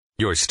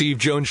Your Steve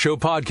Jones Show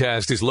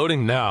podcast is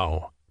loading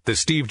now. The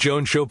Steve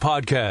Jones Show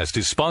podcast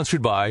is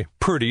sponsored by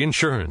Purdy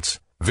Insurance.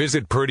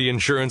 Visit Purdy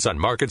Insurance on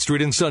Market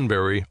Street in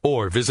Sunbury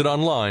or visit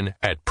online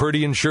at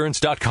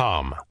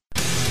purdyinsurance.com.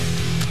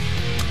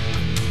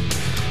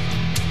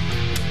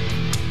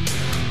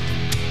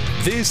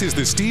 This is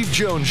the Steve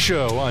Jones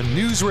Show on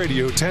News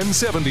Radio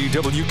 1070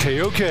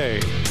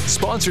 WKOK.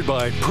 Sponsored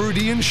by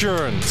Purdy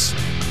Insurance.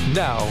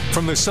 Now,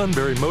 from the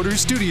Sunbury Motors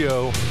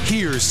Studio,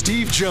 here's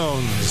Steve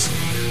Jones.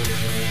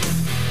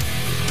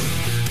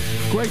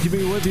 Great to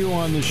be with you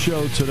on the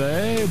show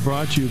today.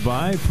 Brought to you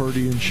by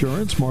Purdy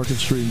Insurance, Market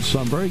Street in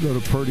Sunbury. Go to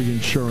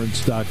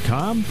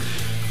purdyinsurance.com.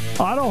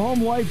 Auto,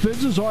 home, life,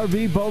 business,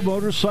 RV, boat,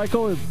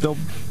 motorcycle.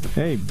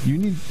 Hey, you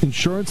need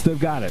insurance, they've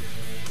got it.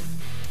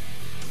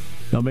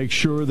 They'll make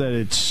sure that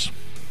it's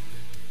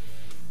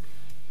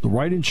the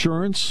right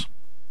insurance.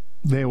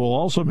 They will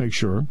also make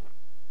sure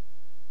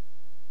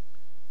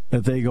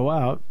that they go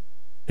out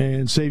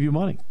and save you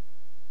money.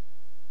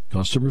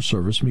 Customer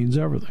service means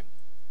everything.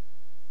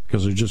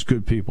 Because they're just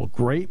good people.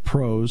 Great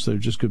pros, they're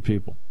just good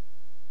people.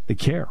 They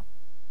care.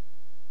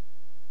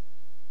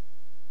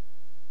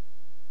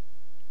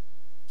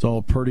 It's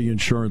all Purdy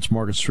Insurance,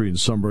 Market Street in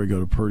Sunbury. Go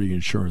to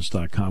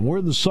purdyinsurance.com. We're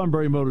in the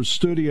Sunbury Motors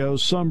studio.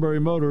 Sunbury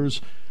Motors,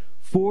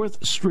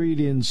 4th Street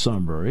in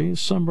Sunbury.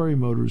 Sunbury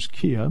Motors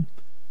Kia,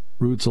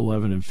 routes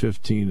 11 and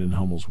 15 in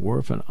Hummel's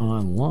Wharf, and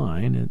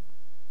online at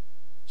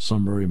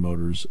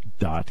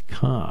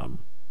sunburymotors.com.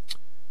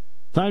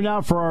 Time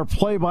now for our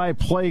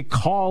play-by-play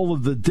call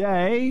of the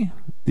day.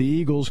 The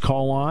Eagles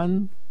call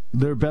on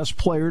their best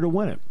player to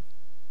win it.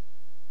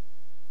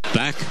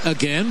 Back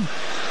again.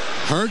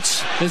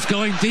 Hurts is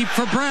going deep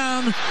for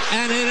Brown,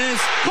 and it is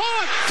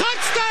caught.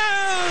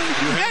 Touchdown!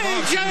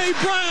 A.J.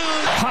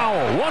 Brown!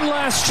 Powell, one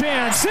last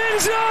chance.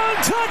 End zone,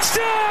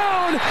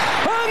 touchdown!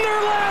 On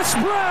their last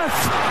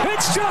breath,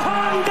 it's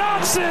Jahan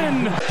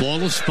Dotson.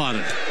 Ball is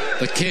spotted.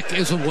 The kick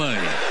is away,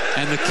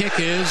 and the kick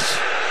is...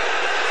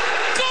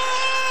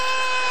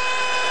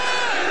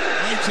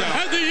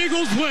 And the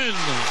Eagles win.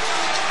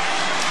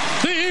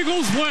 The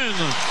Eagles win.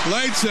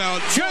 Lights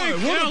out.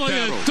 Jake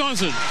Elliott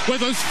does it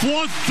with his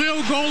 4th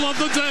field goal of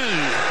the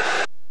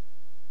day.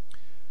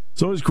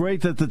 It's always great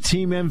that the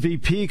team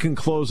MVP can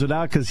close it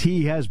out because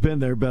he has been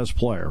their best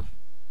player.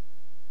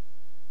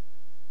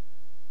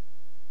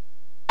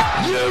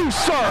 You,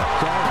 sir,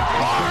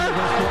 are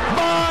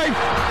my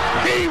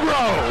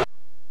hero.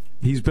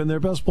 He's been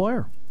their best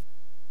player.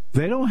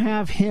 They don't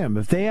have him.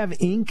 If they have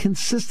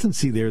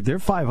inconsistency there, they're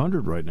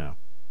 500 right now.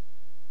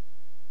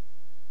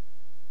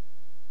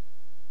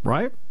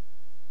 Right?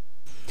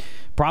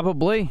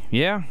 Probably,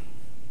 yeah. I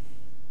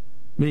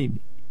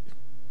mean,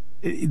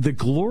 the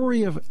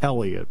glory of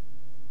Elliott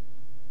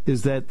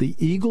is that the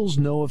Eagles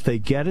know if they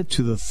get it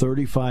to the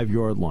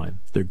 35-yard line,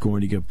 they're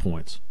going to get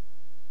points.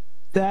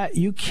 That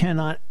you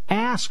cannot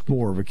ask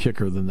more of a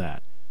kicker than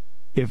that.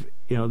 If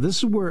this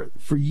is where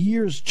for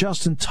years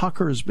Justin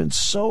Tucker has been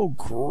so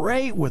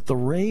great with the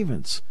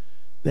Ravens.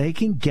 They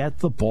can get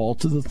the ball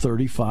to the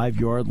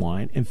 35-yard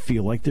line and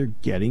feel like they're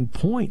getting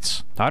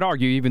points. I'd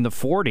argue even the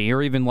 40,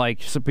 or even like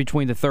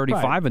between the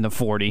 35 and the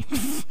 40.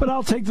 But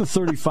I'll take the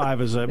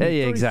 35 as a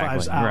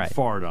 35's out right.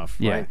 Far enough,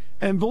 right? Yeah.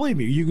 And believe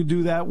me, you can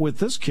do that with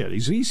this kid.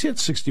 He's hit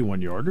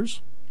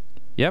 61-yarders.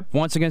 Yep,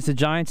 once against the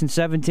Giants in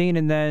 17,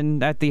 and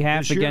then at the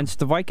half against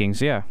the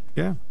Vikings, yeah.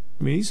 Yeah.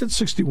 I mean, he's at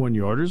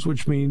 61-yarders,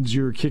 which means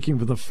you're kicking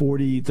for the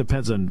 40. It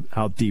depends on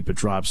how deep it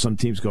drops. Some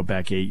teams go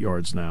back 8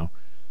 yards now.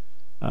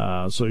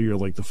 So you're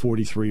like the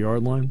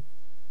 43-yard line?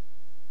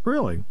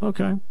 Really?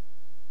 Okay.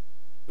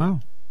 Wow.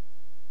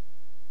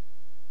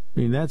 I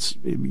mean,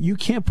 you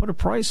can't put a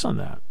price on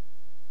that.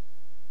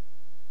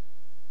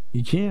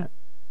 You can't.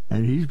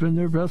 And he's been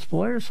their best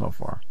player so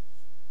far.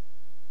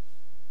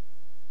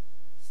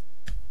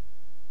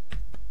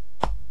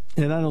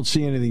 And I don't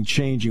see anything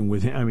changing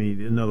with him. I mean,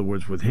 in other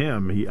words, with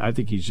him, I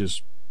think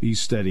he's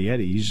steady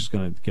Eddie. He's just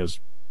going to, because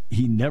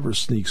he never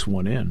sneaks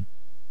one in.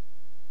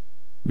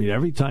 I mean,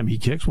 every time he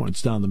kicks one,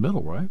 it's down the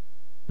middle, right?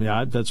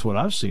 Yeah, that's what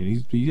I've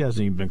seen. He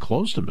hasn't even been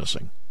close to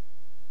missing.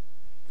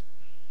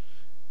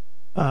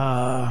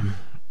 And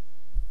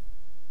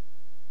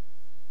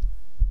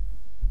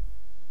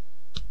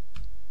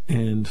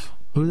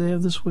who do they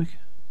have this week?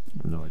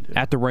 I have no idea.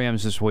 At the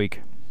Rams this week.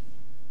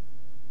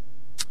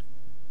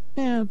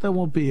 Yeah, that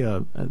will be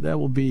the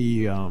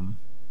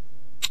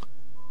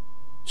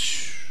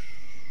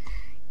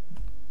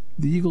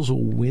Eagles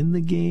will win the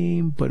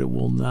game, but it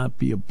will not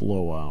be a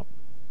blowout.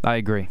 I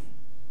agree.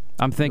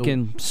 I'm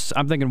thinking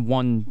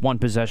one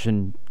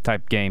possession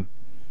type game.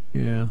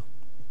 Yeah.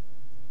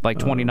 Like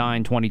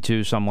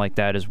 29-22, something like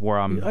that is where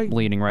I'm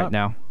leaning right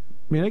now.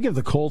 I mean, I give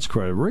the Colts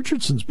credit.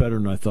 Richardson's better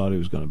than I thought he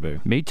was going to be.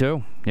 Me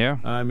too, yeah.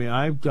 I mean,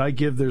 I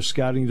give their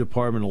scouting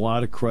department a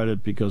lot of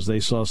credit because they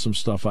saw some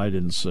stuff I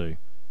didn't see.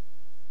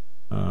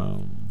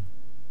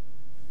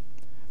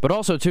 But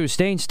also, too,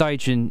 Stain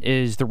Steichen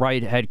is the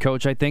right head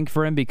coach, I think,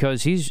 for him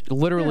because he's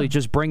literally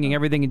just bringing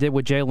everything he did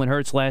with Jalen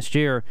Hurts last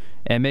year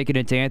and making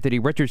it to Anthony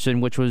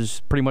Richardson, which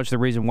was pretty much the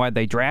reason why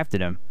they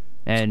drafted him.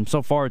 And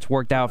so far, it's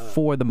worked out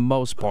for the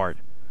most part.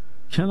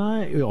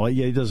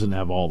 He doesn't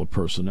have all the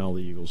personnel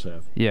the Eagles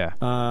have. Yeah.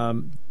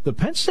 The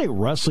Penn State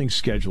Wrestling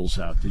schedule's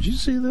out. Did you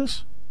see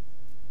this?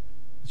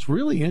 It's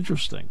really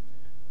interesting.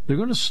 They're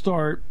going to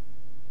start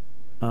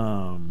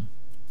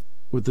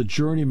with the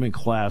Journeyman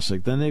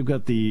Classic. Then they've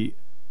got the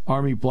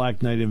Army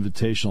Black Knight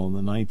Invitational on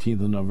the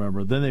 19th of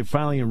November. Then they're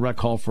finally in Rec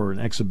Hall for an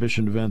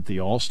exhibition event, the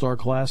All-Star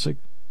Classic,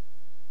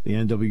 the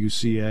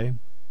NWCA.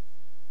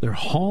 They're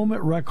home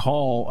at Rec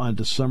Hall on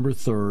December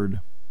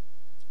 3rd,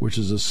 which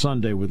is a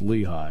Sunday with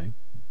Lehigh.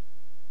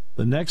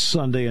 The next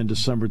Sunday on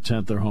December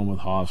 10th, they're home with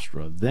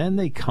Hofstra. Then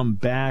they come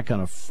back on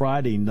a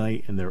Friday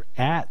night, and they're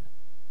at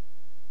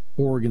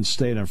Oregon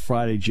State on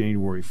Friday,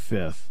 January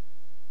 5th.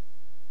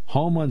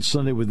 Home on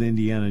Sunday with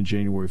Indiana on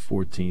January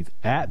 14th.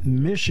 At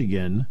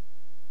Michigan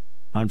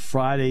on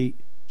Friday,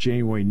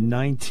 January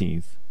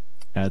 19th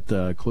at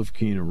the Cliff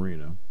Keen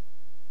Arena.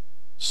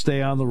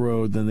 Stay on the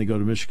road, then they go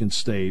to Michigan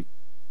State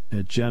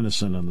at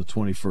Jenison on the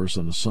 21st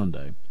on a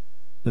Sunday.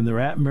 Then they're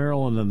at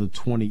Maryland on the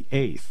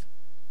 28th.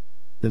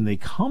 Then they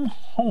come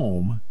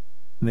home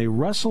and they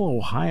wrestle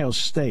Ohio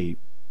State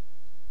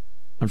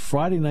on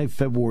Friday night,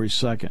 February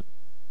 2nd.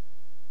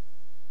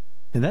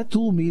 And that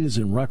dual meet is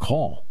in Rec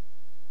Hall.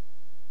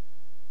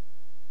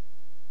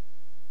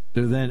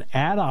 They're then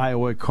at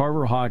Iowa,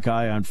 Carver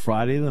Hawkeye on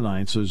Friday the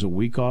 9th, so there's a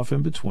week off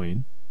in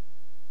between.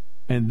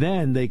 And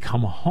then they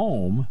come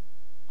home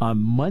on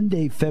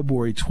Monday,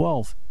 February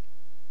 12th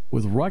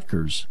with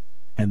Rutgers,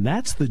 and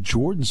that's the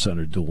Jordan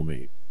Center dual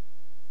meet.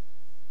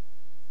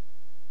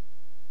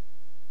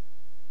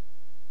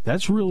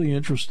 That's really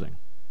interesting.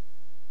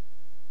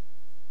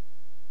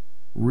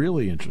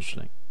 Really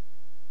interesting.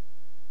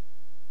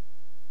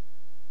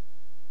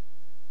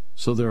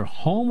 So they're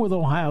home with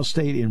Ohio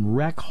State in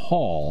Rec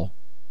Hall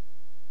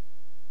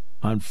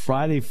on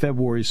Friday,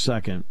 February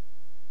 2nd.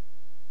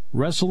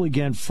 Wrestle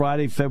again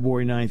Friday,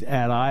 February 9th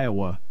at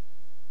Iowa.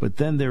 But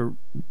then their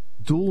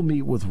dual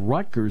meet with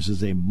Rutgers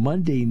is a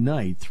Monday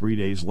night 3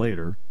 days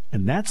later.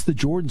 And that's the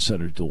Jordan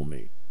Center dual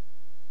meet.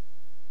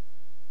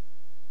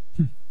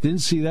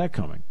 Didn't see that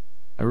coming.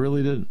 I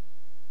really didn't.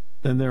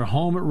 Then they're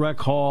home at Rec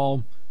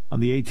Hall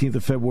on the 18th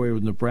of February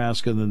with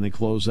Nebraska. And then they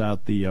close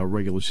out the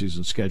regular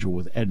season schedule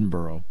with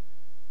Edinboro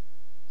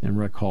and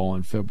Rec Hall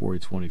on February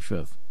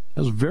 25th.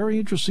 That was a very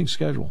interesting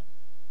schedule.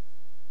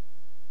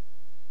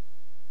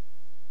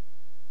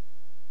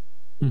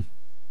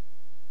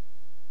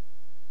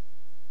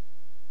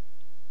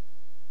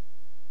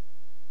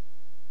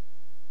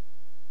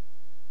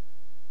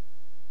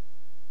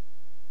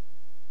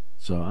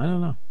 So, I don't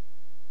know.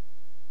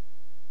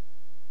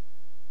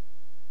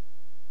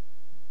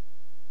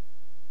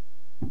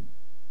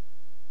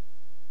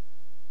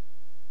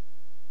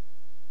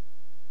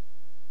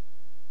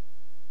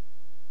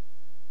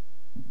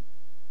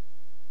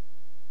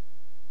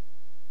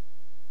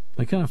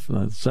 I kind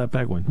of sat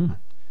back and went,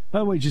 By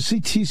the way, did you see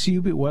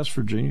TCU beat West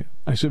Virginia?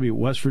 I said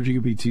West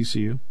Virginia beat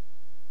TCU.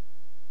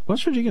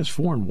 West Virginia's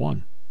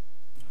 4-1.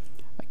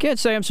 I can't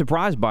say I'm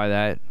surprised by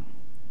that.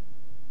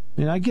 I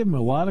mean, I give them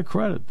a lot of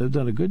credit. They've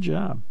done a good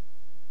job.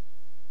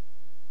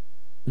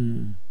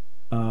 Their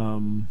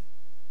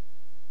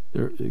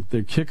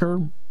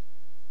kicker,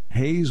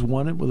 Hayes,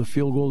 won it with a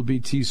field goal to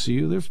beat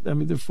TCU. They're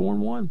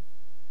 4-1.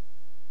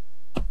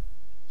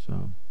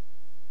 So.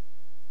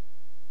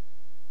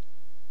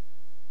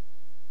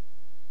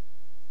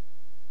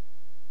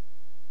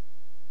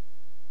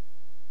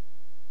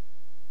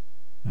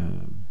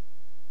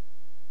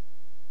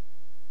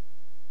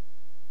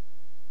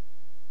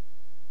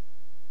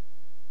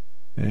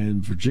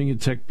 And Virginia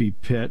Tech beat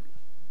Pitt.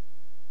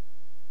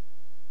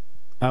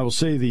 I will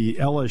say the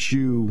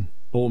LSU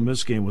Ole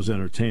Miss game was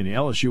entertaining.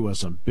 LSU has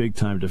some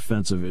big-time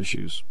defensive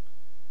issues.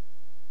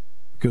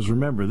 Because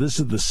remember, this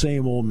is the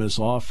same Ole Miss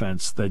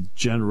offense that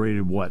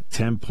generated,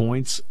 10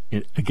 points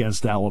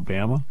against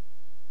Alabama?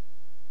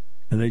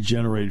 And they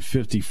generated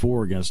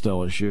 54 against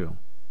LSU.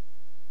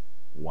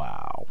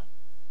 Wow.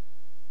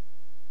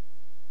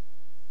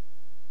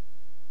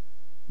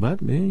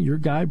 But, man, your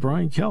guy,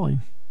 Brian Kelly.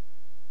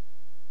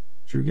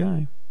 It's your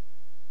guy.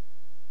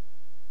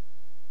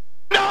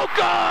 No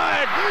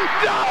good!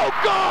 No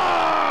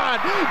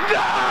good!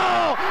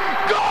 No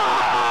good!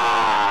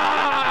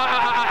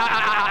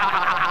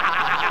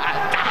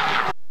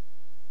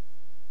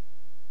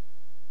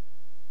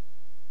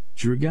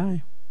 It's your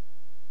guy.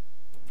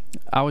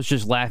 I was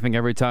just laughing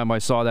every time I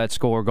saw that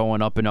score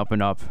going up and up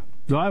and up.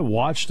 No, I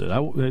watched it.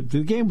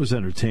 The game was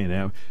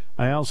entertaining.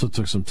 I also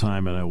took some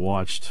time and I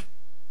watched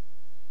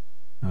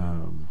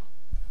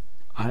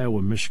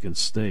Iowa, Michigan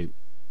State.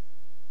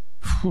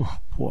 Whew,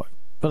 boy.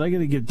 But I got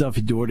to give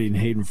Duffy Doherty and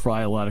Hayden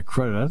Fry a lot of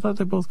credit. I thought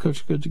they both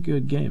coached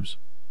good games.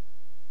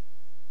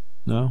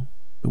 No?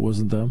 It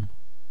wasn't them?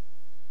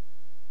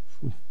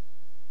 Whew.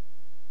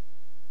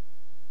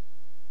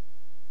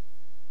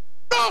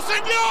 No,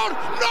 senor!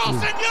 No,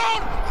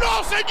 senor!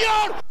 No,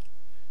 senor!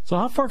 So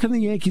how far can the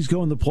Yankees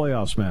go in the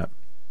playoffs, Matt?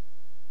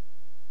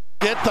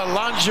 Get the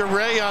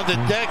lingerie on the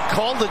deck.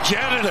 Call the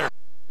janitor.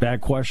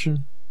 Bad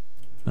question?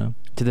 No.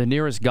 To the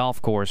nearest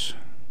golf course.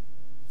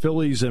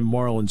 Phillies and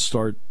Marlins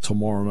start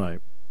tomorrow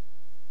night.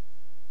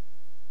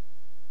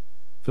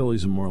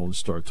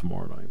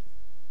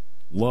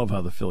 Love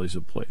how the Phillies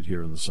have played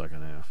here in the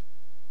second half.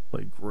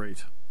 Played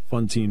great.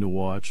 Fun team to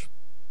watch.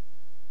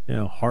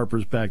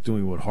 Harper's back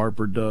doing what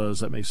Harper does.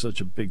 That makes such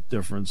a big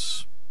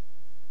difference.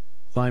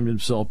 Climbed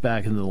himself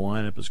back into the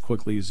lineup as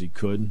quickly as he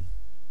could.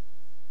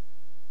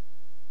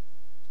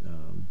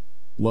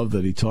 Love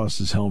that he tossed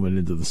his helmet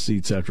into the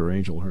seats after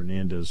Angel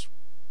Hernandez.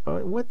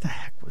 What the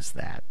heck was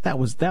that? That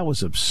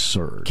was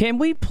absurd. Can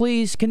the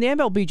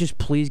MLB just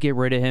please get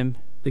rid of him?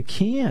 They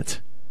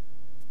can't.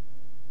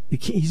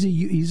 He's the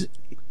union.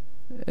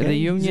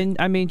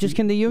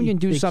 Can the union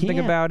do something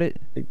about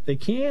it? They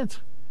can't.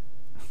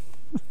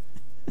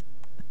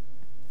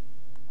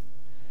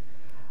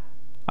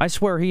 I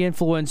swear he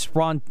influenced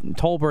Ron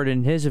Tolbert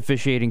and his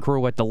officiating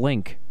crew at the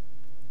link.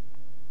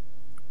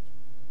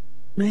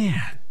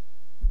 Man,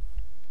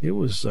 it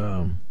was.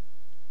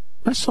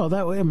 I saw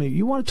that way.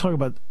 You want to talk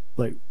about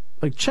like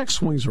check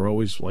swings are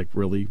always like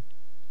really,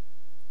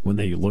 when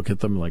they look at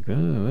them like,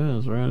 oh,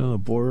 it's right on the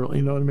border.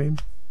 You know what I mean?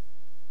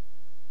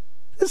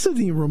 This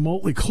isn't even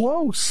remotely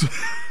close.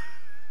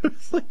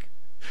 It's like,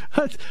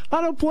 I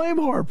don't blame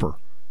Harper.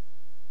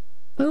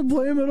 I don't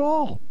blame him at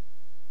all.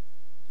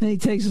 And he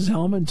takes his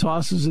helmet and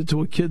tosses it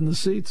to a kid in the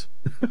seats.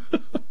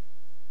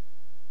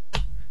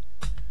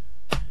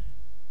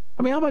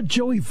 How about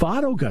Joey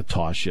Votto got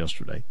tossed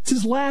yesterday? It's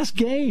his last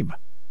game.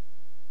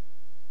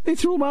 They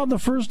threw him out in the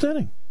first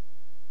inning.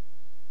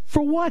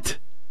 For what?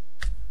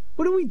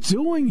 What are we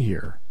doing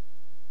here?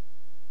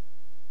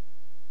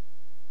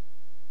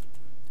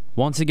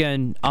 Once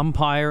again,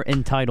 umpire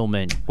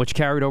entitlement, which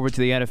carried over to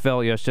the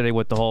NFL yesterday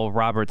with the whole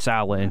Robert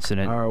Saleh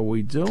incident. How are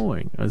we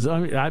doing?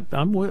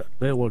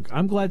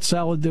 I'm glad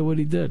Saleh did what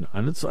he did,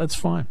 and that's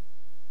fine.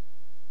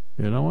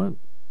 You know what?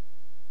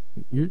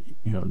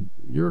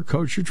 You're a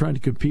coach. You're trying to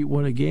compete,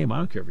 win a game. I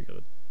don't care if you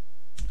got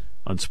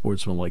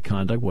unsportsmanlike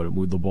conduct. What,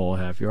 move the ball a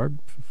half yard?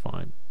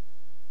 Fine.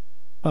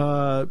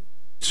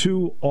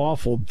 2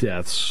 awful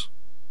deaths,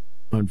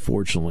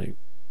 unfortunately.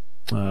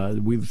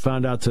 We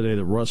found out today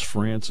that Russ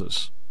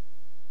Francis,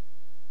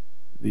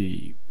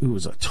 who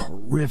was a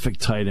terrific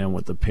tight end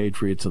with the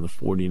Patriots and the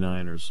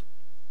 49ers,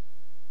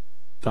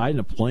 died in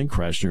a plane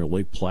crash near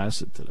Lake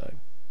Placid today.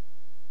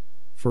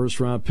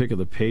 First-round pick of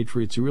the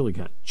Patriots. He really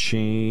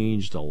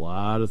changed a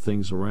lot of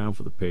things around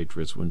for the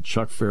Patriots. When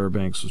Chuck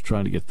Fairbanks was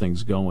trying to get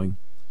things going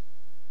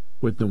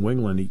with New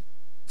England, he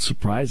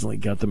surprisingly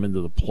got them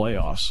into the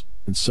playoffs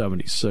in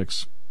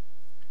 '76.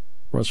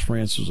 Russ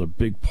Francis was a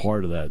big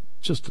part of that.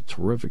 Just a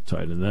terrific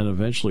tight end. And then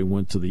eventually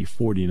went to the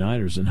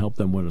 49ers and helped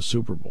them win a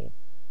Super Bowl.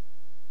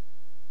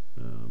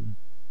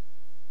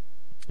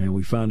 And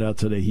we found out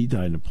today he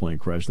died in a plane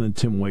crash. And then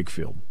Tim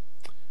Wakefield.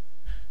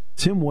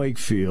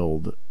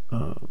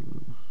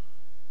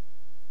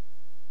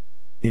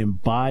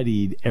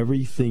 Embodied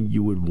everything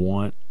you would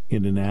want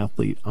in an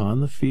athlete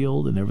on the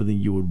field and everything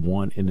you would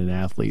want in an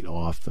athlete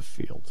off the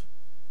field.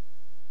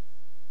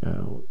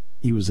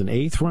 He was an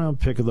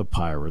 8th-round pick of the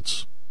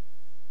Pirates.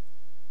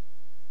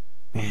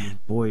 Man,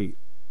 boy,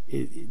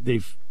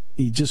 he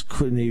just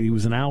couldn't. He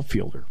was an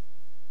outfielder.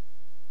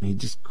 He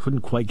just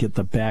couldn't quite get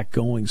the bat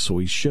going, so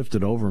he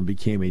shifted over and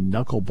became a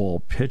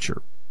knuckleball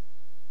pitcher.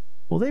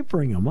 Well, they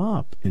bring him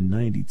up in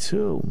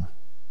 '92,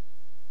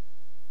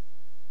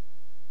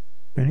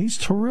 and he's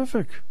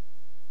terrific.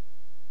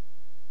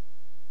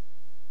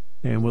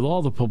 And with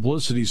all the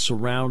publicity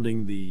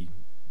surrounding the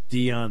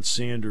Deion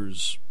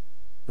Sanders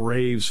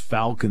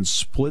Braves-Falcons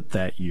split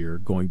that year,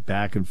 going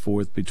back and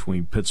forth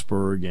between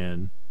Pittsburgh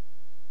and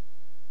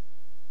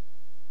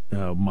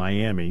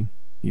Miami.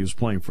 He was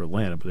playing for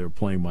Atlanta, but they were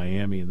playing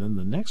Miami. And then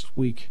the next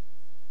week,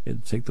 he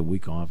had to take the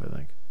week off, I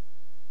think.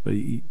 But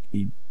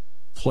he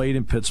played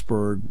in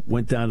Pittsburgh,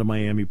 went down to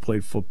Miami,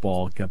 played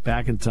football, got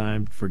back in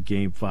time for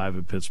Game 5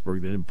 in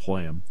Pittsburgh. They didn't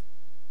play him.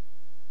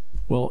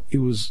 Well,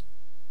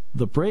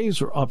 the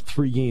Braves were up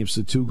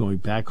 3-2 going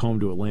back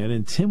home to Atlanta,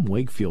 and Tim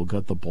Wakefield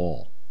got the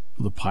ball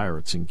for the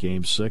Pirates in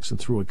Game 6 and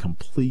threw a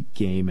complete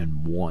game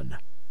and won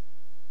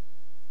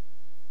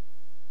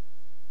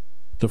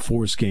to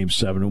force Game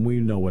 7. And we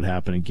know what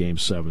happened in Game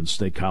 7.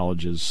 State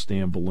College's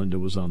Stan Belinda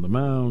was on the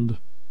mound.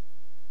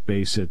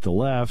 Base hit to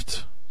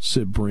left.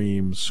 Sid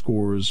Bream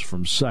scores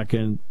from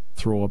second.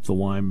 Throw up the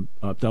line,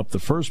 up the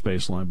first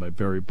base line by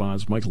Barry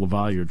Bonds. Mike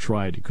LaValliere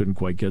tried. He couldn't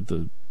quite get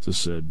to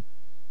Sid.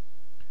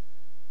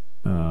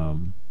 But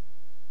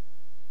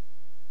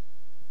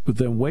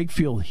then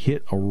Wakefield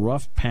hit a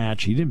rough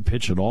patch. He didn't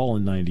pitch at all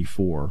in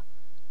 '94.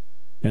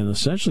 And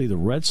essentially the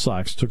Red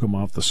Sox took him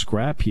off the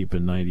scrap heap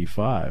in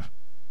 '95.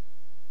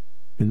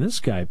 And this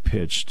guy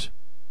pitched.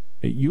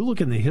 You look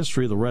in the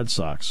history of the Red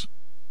Sox.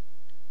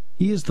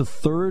 He is the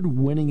 3rd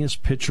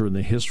winningest pitcher in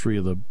the history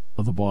of the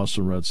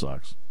Boston Red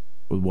Sox.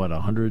 With what,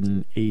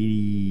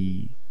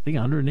 180? I think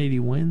 180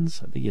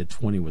 wins. I think he had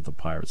 20 with the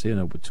Pirates. He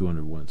ended up with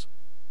 200 wins.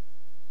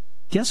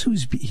 Guess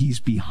he's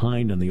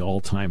behind on the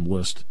all-time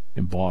list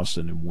in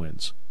Boston in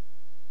wins?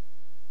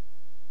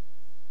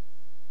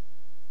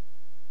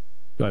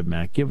 Go ahead,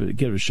 Matt. Give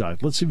it a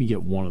shot. Let's see if you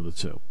get one of the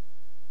two.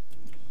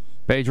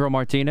 Pedro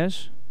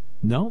Martinez?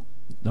 Nope.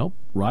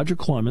 Roger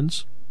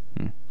Clemens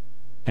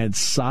and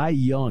Cy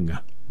Young.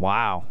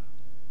 Wow.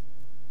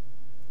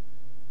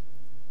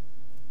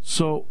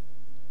 So,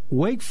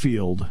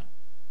 Wakefield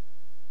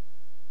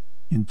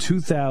in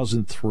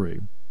 2003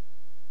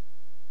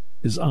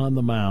 is on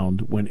the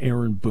mound when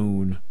Aaron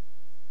Boone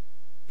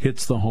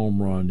hits the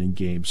home run in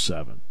Game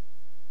 7.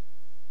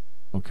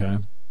 Okay?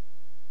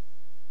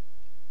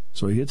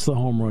 So he hits the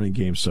home run in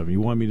Game 7. You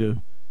want me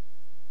to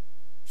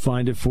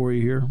find it for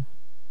you here?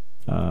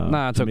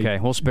 Nah, it's okay.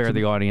 We'll spare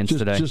the audience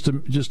today.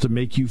 Just to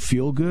make you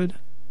feel good?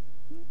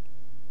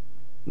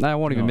 That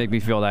won't even make me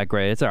feel that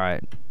great. It's all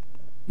right.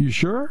 You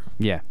sure?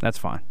 Yeah, that's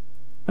fine.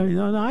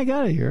 No, I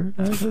got it here.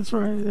 That's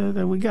right.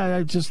 We got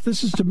it.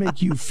 This is to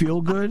make you feel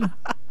good.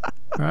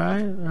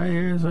 Right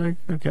here. It's like,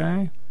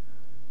 okay.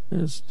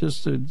 It's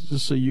just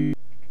so you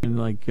can,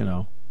 like,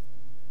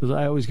 because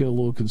I always get a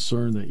little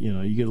concerned that, you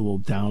get a little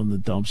down in the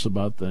dumps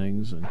about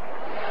things. And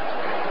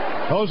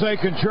Jose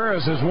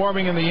Contreras is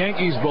warming in the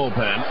Yankees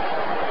bullpen.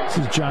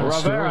 This is John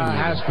Rivera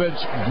has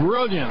pitched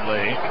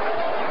brilliantly.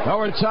 Now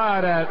we're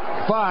tied at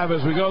 5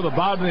 as we go to the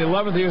bottom of the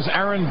 11th. Here's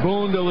Aaron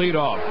Boone to lead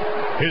off.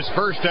 His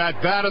first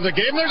at-bat of the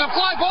game. There's a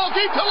fly ball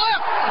deep to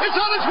left. It's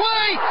on its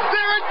way.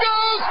 There it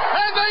goes.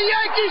 And the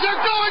Yankees are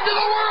going to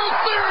the World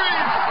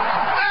Series.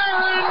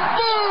 Aaron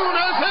Boone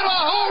has hit a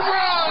home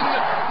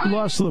run.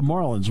 Lost to the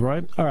Marlins,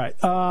 right? All right.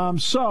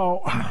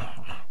 So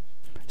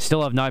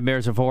still have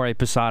nightmares of Jorge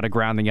Posada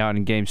grounding out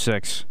in Game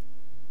 6.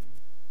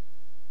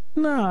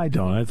 No, I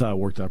don't. I thought it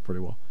worked out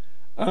pretty well.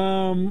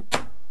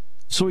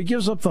 So he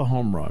gives up the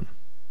home run,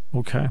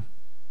 okay?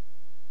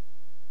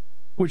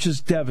 Which is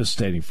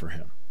devastating for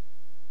him.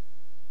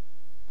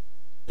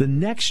 The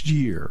next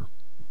year,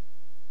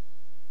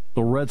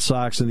 the Red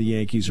Sox and the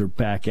Yankees are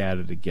back at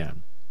it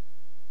again.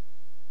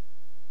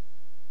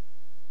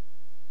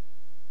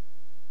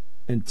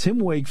 And Tim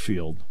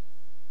Wakefield,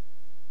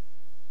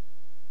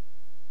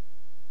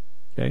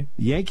 okay,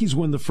 the Yankees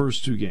win the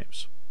first 2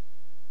 games.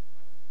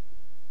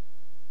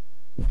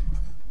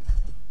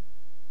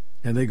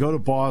 And they go to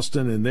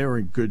Boston, and they're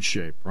in good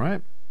shape,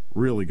 right?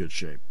 Really good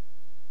shape.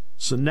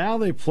 So now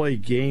they play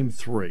Game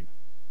 3.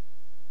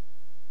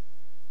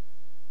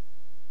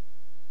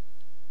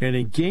 And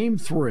in Game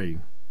 3,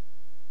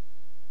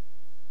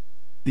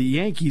 the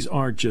Yankees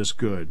aren't just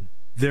good.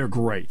 They're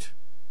great.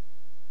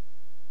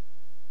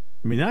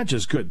 I mean, not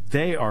just good.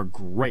 They are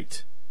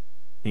great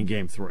in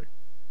Game 3.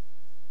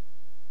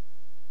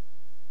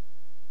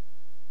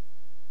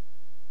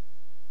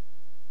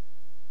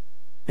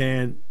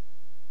 And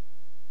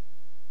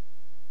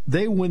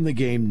they win the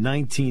game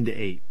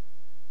 19-8.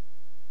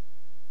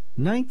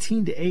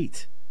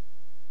 19-8.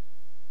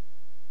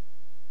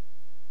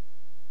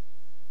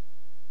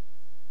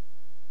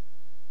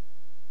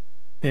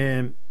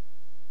 And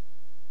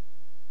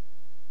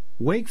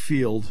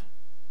Wakefield,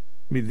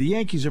 I mean, the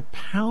Yankees are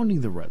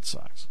pounding the Red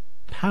Sox,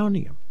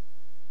 pounding them.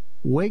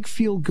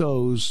 Wakefield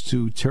goes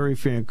to Terry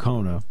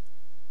Francona,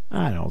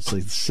 I don't know, it's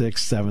like the 6th,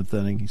 7th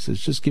inning. He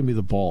says, just give me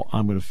the ball.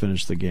 I'm going to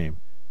finish the game.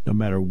 No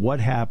matter what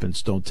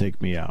happens, don't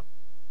take me out.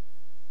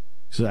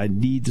 He said, I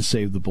need to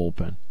save the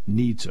bullpen.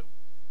 Need to.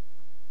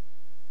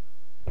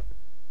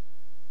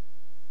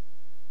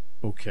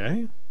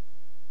 Okay.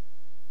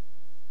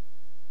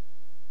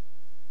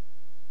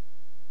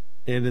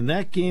 And in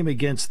that game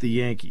against the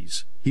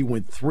Yankees, he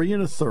went 3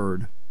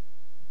 1/3.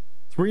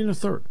 3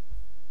 1/3.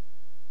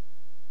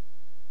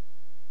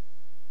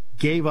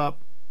 Gave up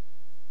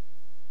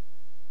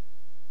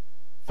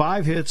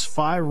 5 hits,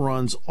 5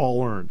 runs,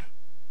 all earned.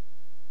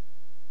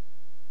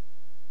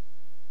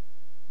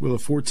 With a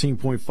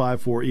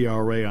 14.54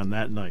 ERA on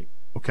that night.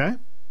 Okay?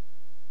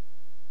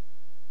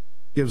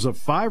 Gives up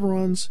 5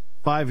 runs,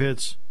 5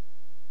 hits,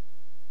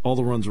 all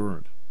the runs are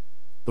earned.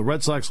 The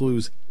Red Sox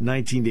lose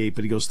 19-8,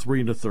 but he goes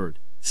 3 1/3.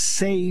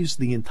 Saves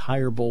the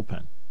entire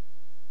bullpen.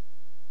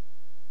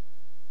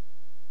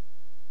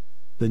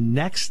 The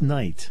next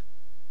night,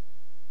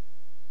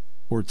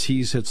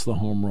 Ortiz hits the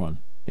home run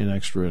in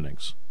extra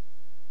innings.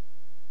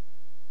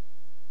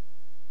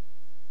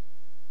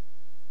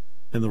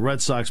 And the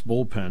Red Sox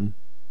bullpen,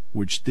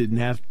 which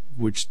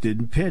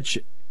didn't pitch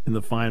in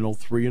the final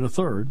 3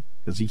 1/3,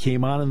 because he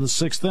came on in the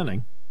 6th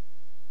inning,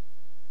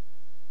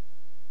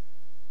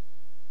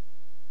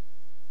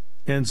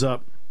 ends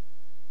up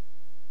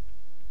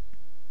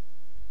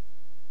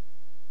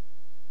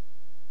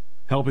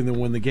helping them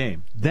win the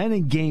game. Then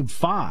in Game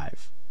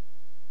 5,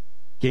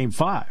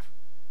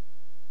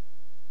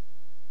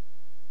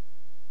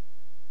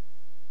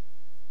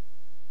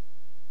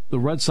 the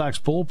Red Sox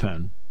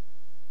bullpen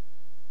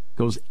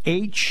goes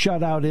 8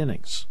 shutout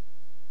innings,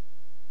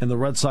 and the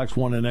Red Sox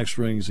won in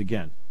extra innings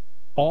again.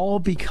 All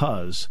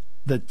because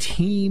the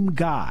team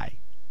guy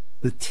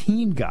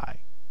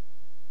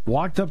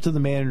walked up to the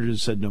manager and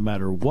said, no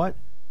matter what,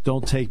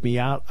 don't take me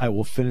out. I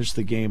will finish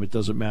the game. It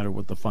doesn't matter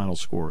what the final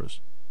score is.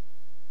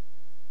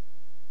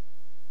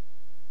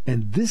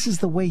 And this is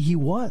the way he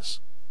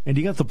was. And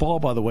he got the ball,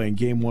 by the way, in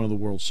Game 1 of the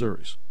World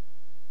Series.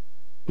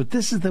 But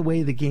this is the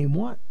way the game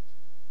went.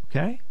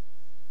 Okay?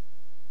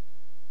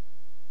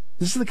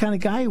 This is the kind of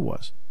guy he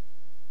was.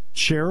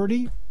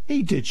 Charity?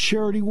 He did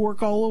charity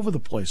work all over the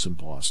place in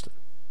Boston.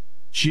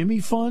 Jimmy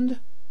Fund?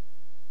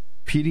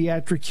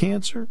 Pediatric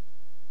cancer?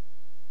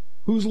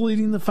 Who's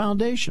leading the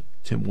foundation?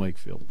 Tim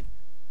Wakefield.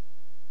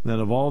 Then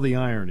of all the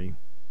irony,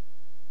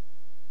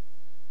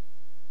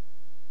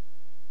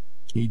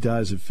 he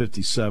dies at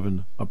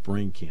 57 of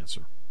brain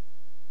cancer.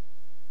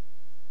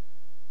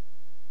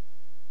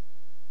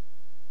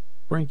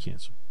 Brain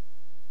cancer.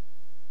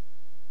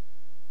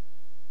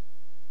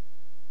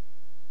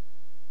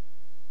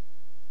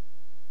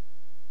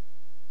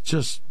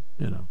 Just,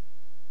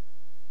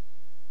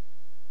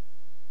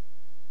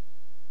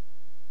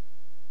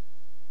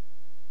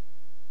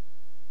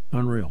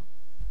 unreal.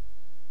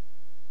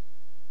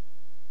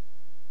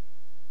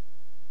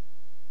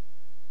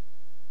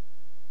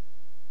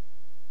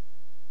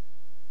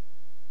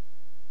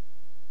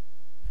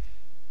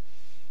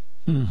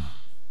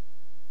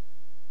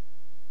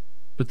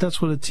 But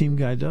that's what a team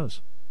guy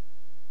does.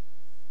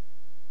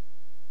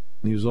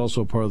 He was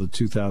also part of the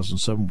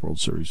 2007 World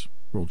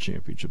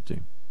Championship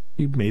team.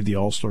 He made the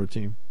All-Star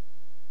team.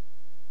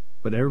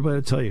 But everybody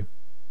will tell you,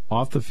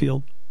 off the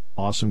field,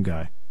 awesome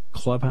guy.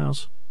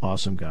 Clubhouse,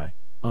 awesome guy.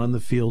 On the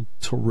field,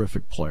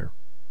 terrific player.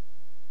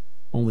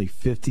 Only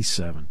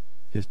 57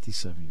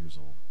 years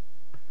old.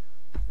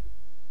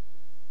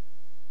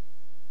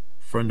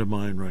 Friend of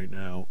mine right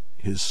now,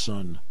 his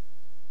son,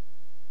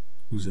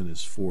 who's in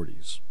his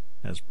 40s,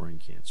 has brain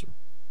cancer.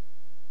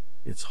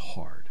 It's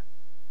hard.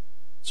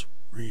 It's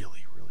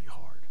really, really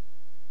hard.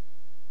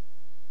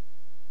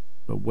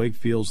 But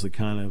Wakefield's the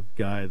kind of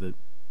guy that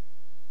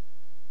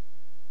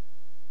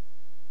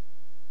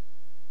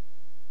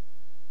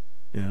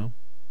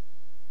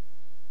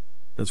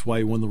that's why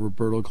he won the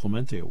Roberto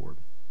Clemente Award.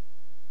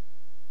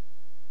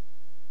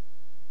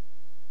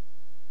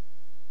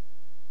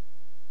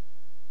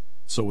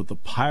 So with the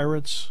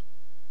Pirates,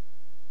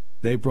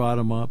 they brought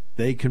him up,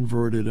 they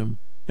converted him.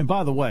 And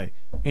by the way,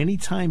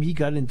 anytime he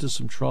got into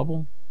some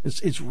trouble,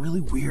 it's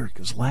really weird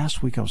because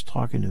last week I was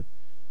talking to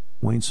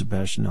Wayne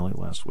Sebastianelli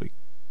last week.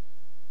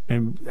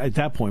 And at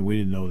that point, we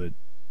didn't know that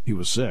he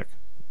was sick.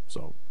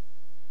 So,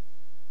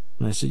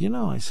 and I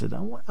said,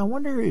 I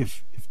wonder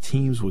if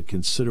teams would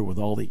consider, with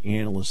all the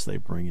analysts they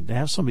bring in, to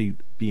have somebody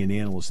be an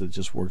analyst that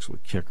just works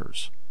with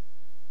kickers.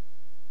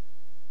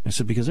 I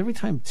said, because every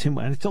time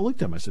I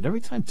looked at him, I said, every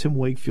time Tim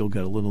Wakefield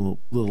got a little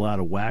out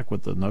of whack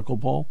with the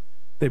knuckleball,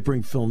 they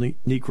bring Phil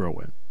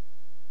Necro in.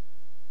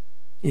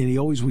 And he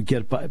always would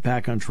get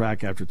back on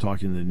track after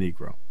talking to the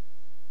Negro.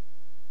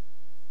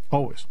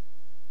 Always.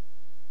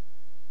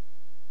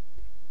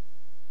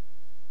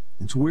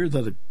 It's weird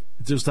that it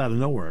just out of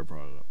nowhere I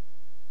brought it up.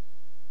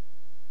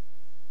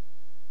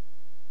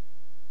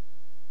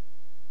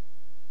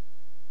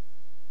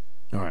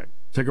 All right,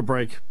 take a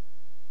break.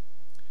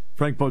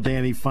 Frank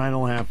Bodani,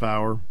 final half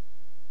hour.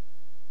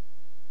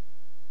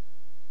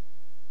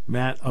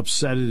 Matt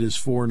upset at his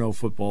 4-0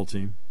 football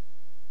team.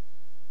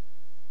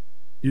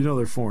 You know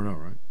they're 4-0,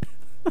 right?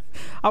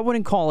 I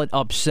wouldn't call it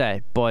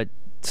upset, but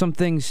some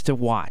things to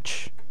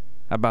watch.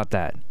 How about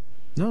that?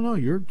 No,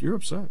 you're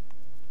upset.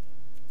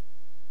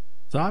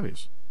 It's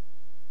obvious.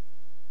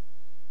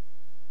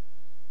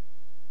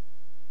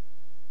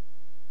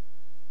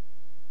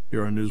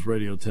 You're on News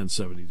Radio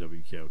 1070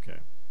 WKOK.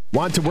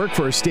 Want to work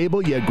for a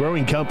stable yet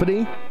growing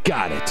company?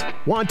 Got it.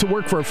 Want to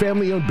work for a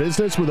family-owned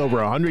business with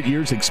over 100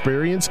 years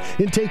experience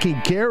in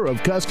taking care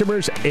of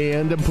customers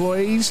and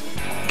employees?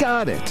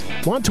 Got it.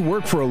 Want to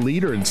work for a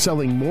leader in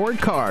selling more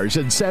cars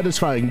and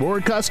satisfying more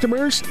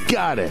customers?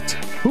 Got it.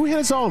 Who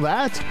has all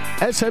that?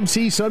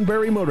 SMC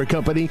Sunbury Motor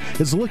Company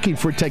is looking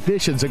for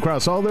technicians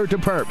across all their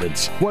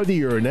departments. Whether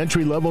you're an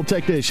entry-level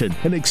technician,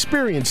 an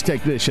experienced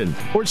technician,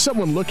 or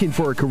someone looking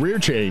for a career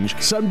change,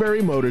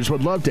 Sunbury Motors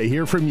would love to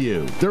hear from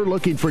you. They're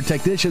looking for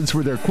technicians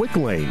for their quick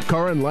lane,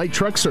 car and light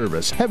truck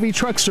service, heavy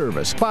truck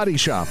service, body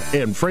shop,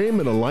 and frame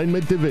and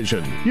alignment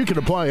division. You can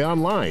apply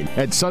online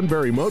at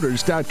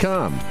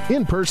sunburymotors.com,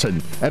 in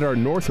person at our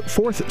North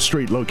 4th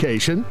Street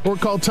location, or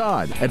call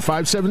Todd at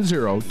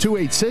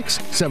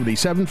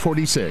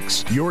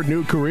 570-286-7746. Your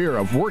new career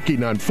of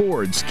working on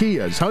Fords,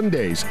 Kias,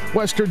 Hyundais,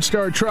 Western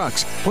Star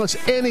trucks, plus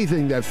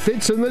anything that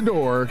fits in the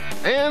door,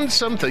 and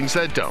some things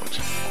that don't.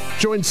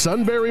 Join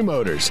Sunbury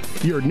Motors.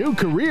 Your new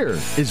career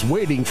is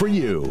waiting for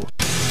you.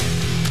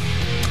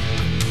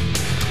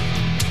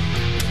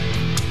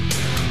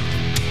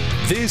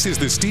 This is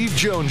the Steve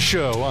Jones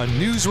Show on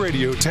News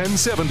Radio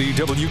 1070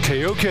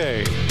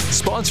 WKOK.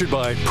 Sponsored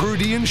by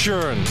Purdy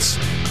Insurance.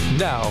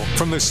 Now,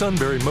 from the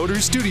Sunbury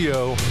Motors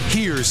Studio,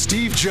 here's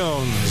Steve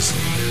Jones.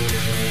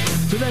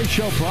 Today's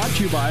show brought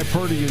to you by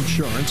Purdy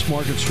Insurance,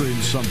 Market Street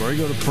in Sunbury.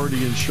 Go to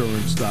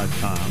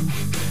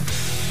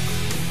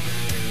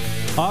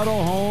purdyinsurance.com.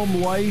 Auto,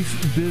 home,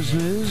 life,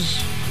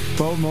 business,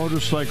 boat,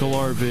 motorcycle,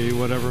 RV,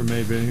 whatever it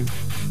may be.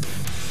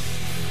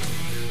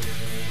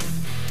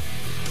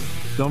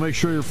 They'll make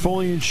sure you're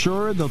fully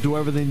insured. They'll do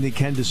everything they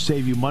can to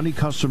save you money.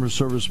 Customer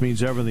service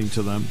means everything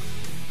to them.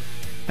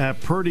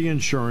 At Purdy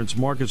Insurance,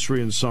 Market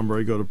Street in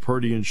Sunbury, go to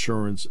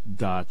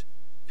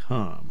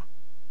purdyinsurance.com.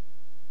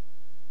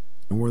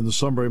 And we're in the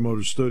Sunbury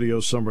Motors studio.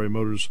 Sunbury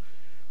Motors,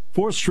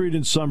 4th Street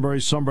in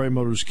Sunbury. Sunbury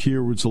Motors Kia,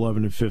 routes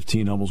 11 and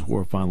 15. Hummels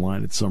Wharf,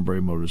 online at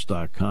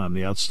sunburymotors.com.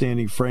 The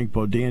outstanding Frank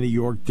Bodani,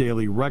 York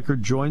Daily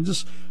Record, joins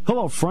us.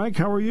 Hello, Frank.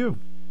 How are you?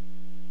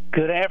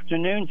 Good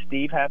afternoon,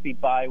 Steve. Happy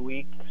bye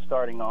week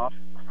starting off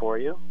for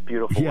you.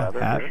 Beautiful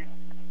weather.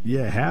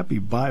 Happy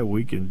bye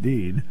week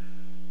indeed.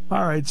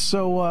 All right,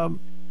 so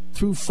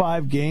through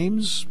 5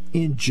 games,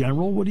 in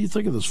general, what do you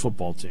think of this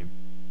football team?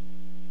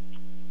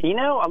 You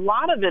know, a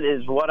lot of it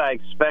is what I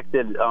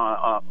expected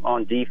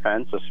on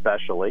defense,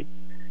 especially.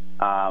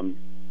 I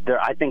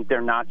think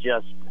they're not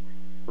just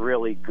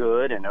really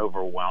good and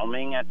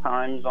overwhelming at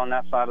times on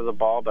that side of the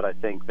ball, but I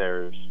think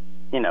they're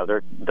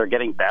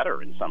getting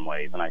better in some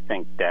ways, and I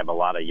think they have a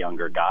lot of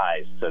younger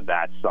guys, so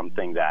that's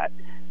something that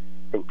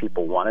I think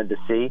people wanted to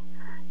see.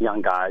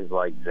 Young guys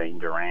like Zane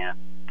Durant,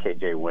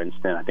 KJ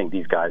Winston, I think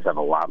these guys have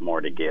a lot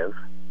more to give,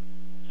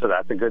 so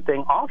that's a good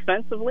thing.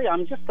 Offensively,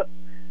 I'm just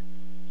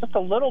a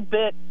little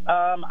bit,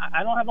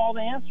 I don't have all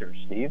the answers,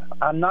 Steve.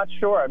 I'm not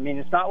sure. I mean,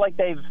 it's not like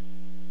they've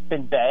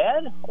been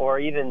bad or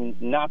even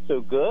not so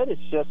good. It's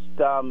just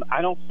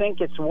I don't think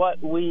it's what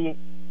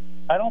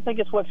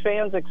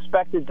fans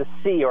expected to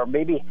see, or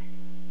maybe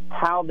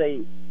how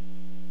they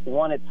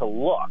want it to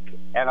look.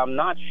 And I'm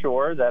not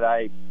sure that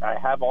I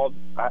have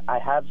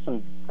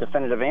some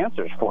definitive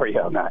answers for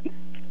you on that.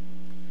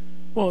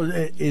 Well,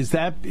 is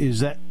that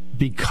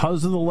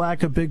because of the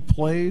lack of big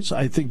plays?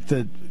 I think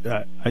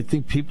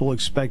people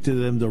expected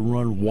them to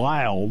run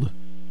wild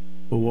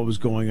with what was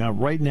going on.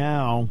 Right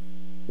now,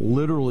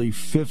 literally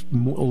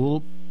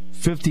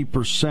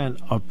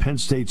 50% of Penn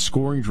State's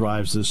scoring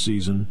drives this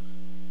season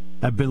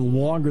have been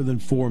longer than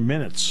 4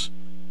 minutes.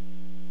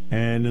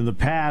 And in the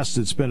past,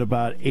 it's been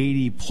about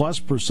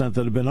 80+%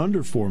 that have been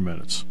under 4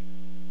 minutes.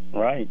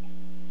 Right.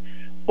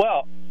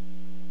 Well,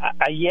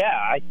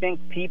 I think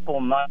people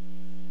might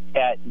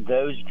at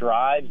those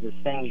drives as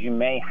things you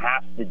may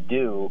have to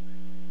do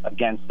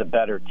against the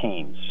better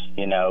teams.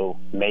 You know,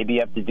 maybe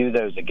you have to do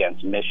those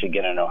against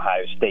Michigan and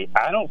Ohio State.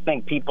 I don't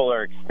think people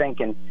are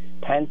thinking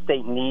Penn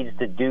State needs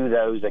to do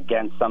those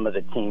against some of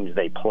the teams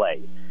they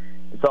play.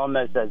 It's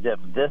almost as if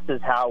this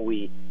is how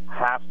we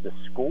have to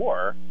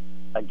score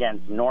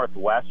against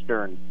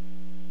Northwestern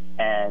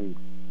and,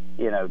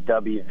 you know,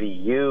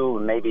 WVU,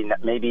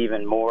 maybe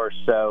even more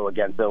so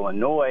against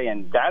Illinois,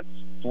 and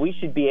we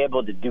should be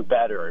able to do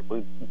better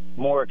with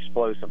more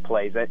explosive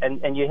plays.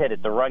 And you hit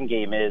it. The run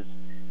game is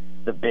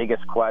the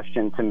biggest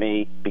question to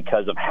me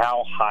because of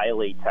how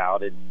highly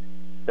touted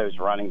those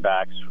running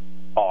backs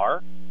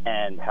are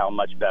and how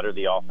much better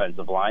the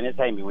offensive line is.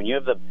 Hey, I mean, when you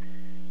have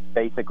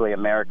basically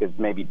America's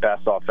maybe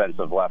best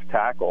offensive left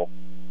tackle,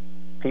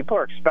 people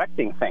are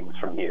expecting things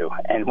from you.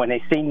 And when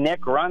they see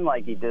Nick run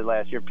like he did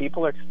last year,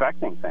 people are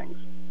expecting things.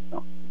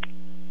 So.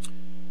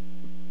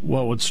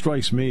 Well, what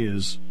strikes me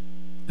is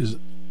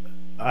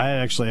I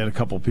actually had a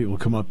couple of people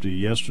come up to you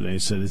yesterday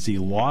and said, has he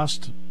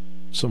lost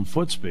some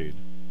foot speed?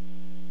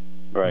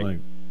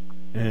 Right.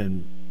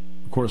 And,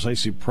 of course, I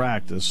see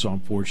practice, so I'm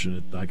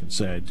fortunate I can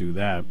say I do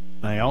that.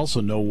 I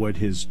also know what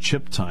his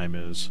chip time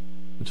is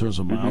in terms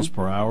of miles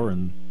per hour,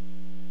 and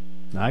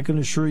I can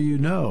assure you,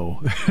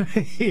 no,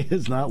 he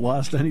has not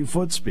lost any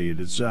foot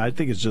speed. I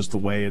think it's just the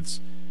way it's.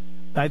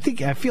 I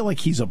feel like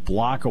he's a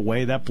block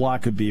away. That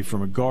block could be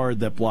from a guard.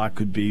 That block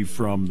could be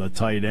from the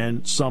tight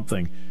end.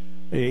 Something.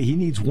 He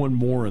needs one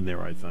more in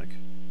there, I think.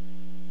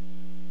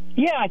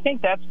 Yeah, I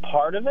think that's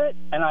part of it,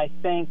 and I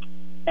think,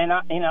 I'm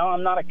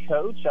not a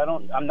coach.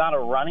 I'm not a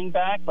running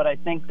back, but I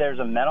think there's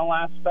a mental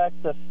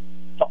aspect to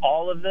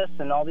all of this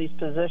and all these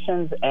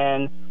positions.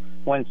 And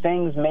when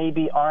things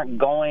maybe aren't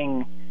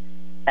going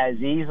as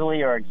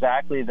easily or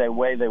exactly the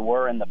way they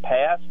were in the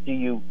past, do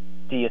you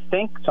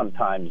think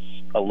sometimes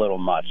a little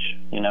much,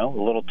 a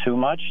little too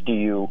much? Do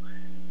you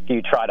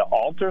try to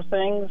alter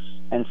things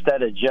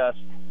instead of just,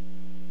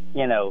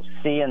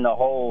 seeing the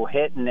whole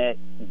hitting it,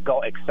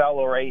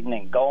 accelerating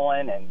and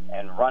going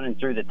and running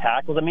through the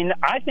tackles? I mean,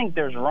 I think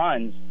there's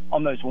runs,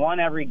 almost one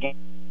every game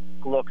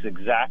looks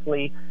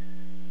exactly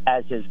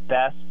as his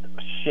best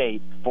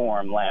shape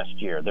form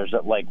last year. There's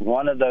like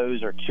one of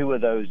those or two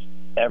of those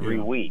every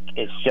week.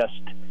 It's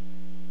just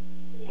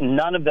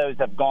none of those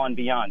have gone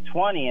beyond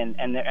 20,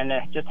 and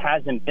there just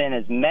hasn't been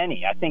as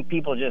many. I think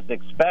people just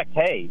expect,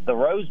 hey, the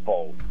Rose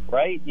Bowl,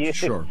 right?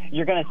 Sure.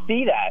 You're going to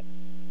see that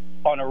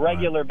on a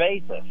regular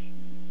basis.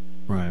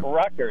 Right.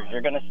 Rutgers,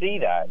 you're going to see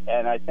that.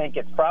 And I think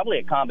it's probably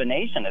a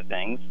combination of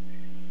things.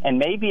 And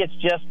maybe it's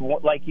just,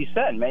 like you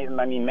said,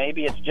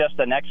 maybe it's just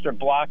an extra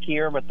block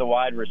here with the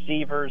wide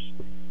receivers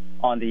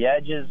on the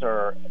edges,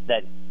 or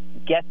that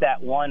get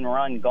that one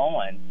run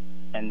going,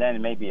 and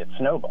then maybe it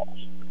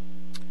snowballs.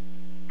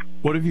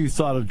 What have you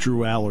thought of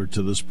Drew Allard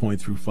to this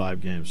point through 5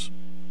 games?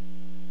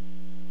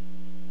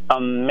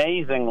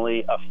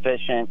 Amazingly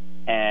efficient,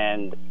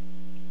 and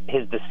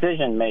his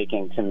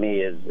decision-making to me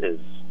is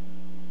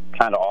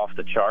kind of off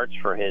the charts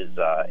for his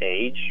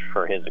age,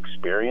 for his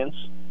experience.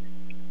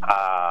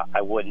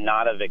 I would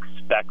not have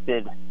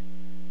expected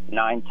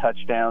 9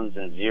 touchdowns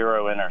and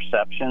 0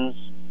 interceptions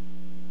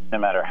no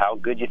matter how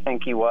good you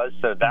think he was.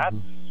 So that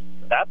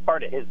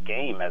part of his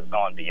game has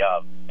gone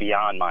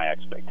beyond my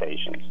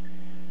expectations.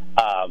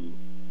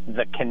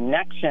 The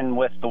connection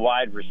with the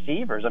wide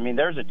receivers, I mean,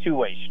 there's a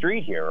two-way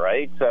street here,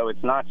 right? So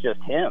it's not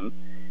just him.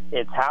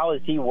 It's how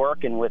is he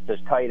working with his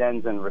tight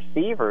ends and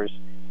receivers.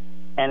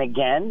 And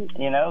again,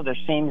 there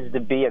seems to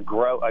be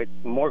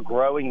more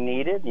growing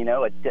needed,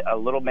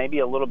 maybe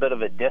a little bit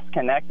of a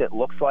disconnect, it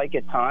looks like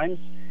at times.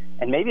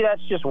 And maybe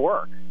that's just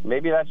work.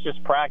 Maybe that's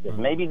just practice.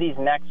 Maybe these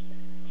next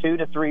 2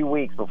 to 3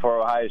 weeks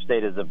before Ohio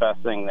State is the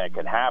best thing that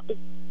could happen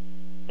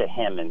to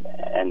him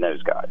and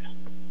those guys.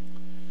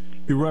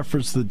 You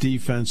referenced the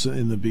defense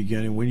in the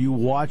beginning. When you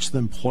watch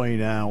them play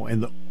now,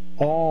 and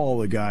all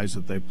the guys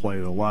that they play,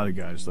 a lot of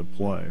guys that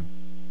play,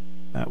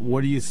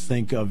 what do you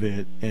think of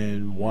it,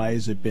 and why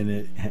has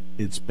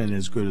it's been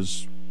as good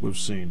as we've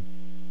seen?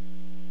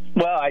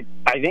 Well,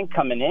 I think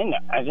coming in,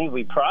 I think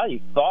we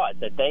probably thought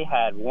that they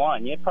had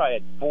you probably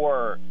had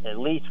at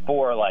least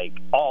four like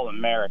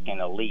all-American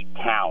elite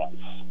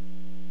talents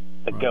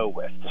to go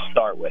with, to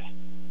start with.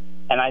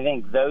 And I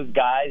think those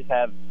guys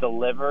have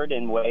delivered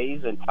in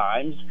ways and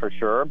times for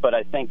sure, but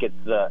I think it's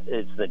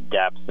the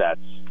depth that's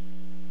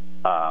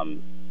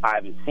I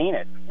haven't seen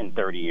it in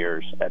 30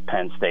 years at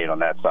Penn State on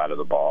that side of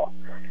the ball.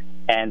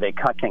 And they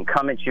can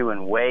come at you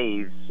in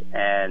waves,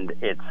 and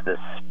it's this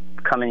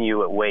coming at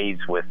you at waves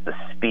with the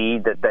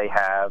speed that they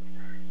have,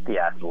 the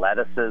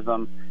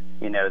athleticism.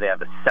 They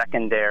have a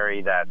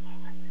secondary that's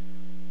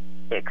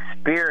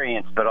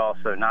experienced, but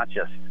also not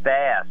just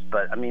fast.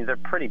 But I mean, they're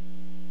pretty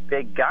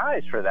big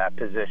guys for that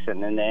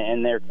position,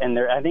 and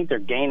they're I think they're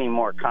gaining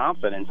more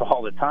confidence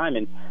all the time.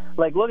 And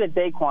like, look at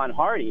Daquan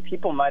Hardy.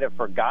 People might have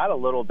forgot a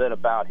little bit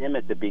about him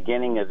at the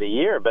beginning of the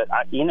year, but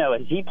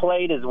he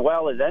played as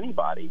well as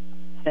anybody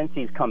since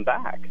he's come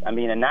back. I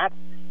mean, and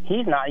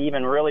he's not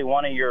even really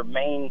one of your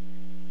main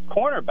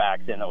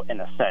cornerbacks in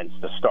a sense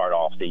to start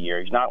off the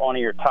year. He's not one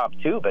of your top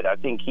two, but I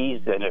think he's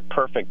a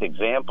perfect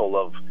example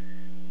of,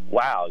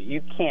 wow,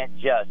 you can't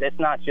it's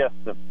not just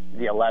the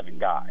 11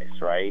 guys,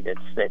 right?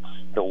 It's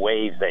the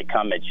waves they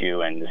come at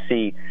you, and to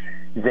see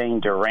Zane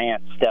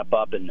Durant step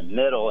up in the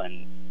middle,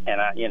 and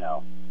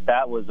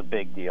that was a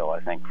big deal,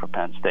 I think, for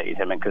Penn State,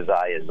 him and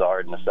Keziah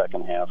Zard in the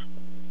second half.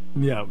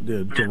 Yeah,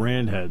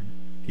 Durant had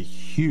a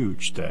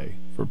huge day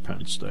for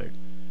Penn State.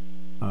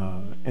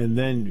 And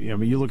then,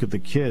 you look at the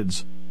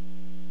kids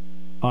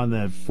on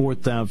that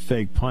fourth down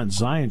fake punt.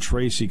 Zion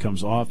Tracy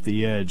comes off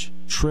the edge,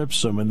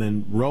 trips him, and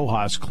then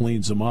Rojas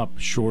cleans him up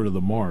short of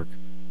the mark.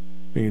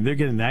 I mean, they're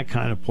getting that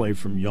kind of play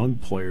from young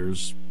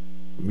players.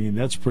 I mean,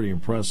 that's pretty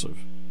impressive.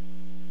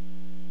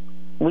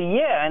 Well,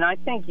 yeah, and I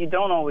think you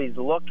don't always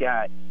look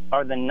at,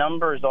 are the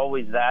numbers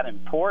always that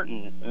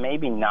important?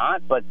 Maybe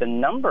not, but the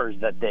numbers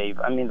that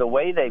the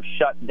way they've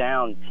shut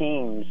down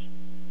teams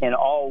in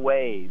all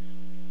ways,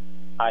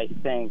 I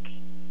think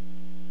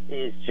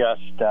is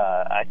just,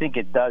 I think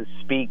it does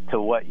speak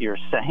to what you're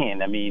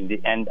saying. I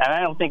mean, and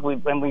I don't think we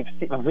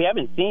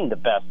haven't seen the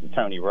best of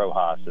Tony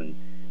Rojas and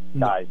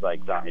guys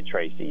like Zion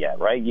Tracy yet,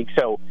 right?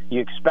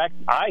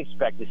 I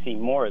expect to see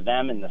more of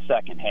them in the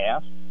second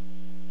half,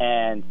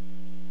 and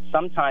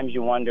sometimes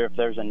you wonder if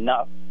there's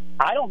enough.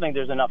 I don't think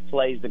there's enough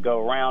plays to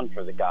go around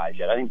for the guys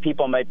yet. I think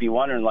people might be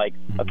wondering, like,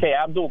 okay,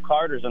 Abdul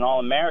Carter's an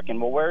All-American.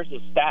 Well, where's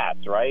his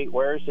stats, right?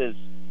 Where's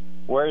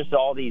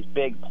all these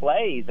big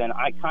plays? And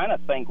I kind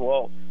of think,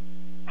 well,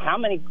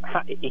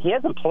 he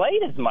hasn't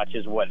played as much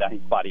as what I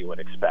thought he would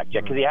expect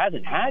yet, because he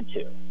hasn't had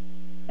to,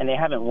 and they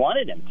haven't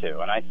wanted him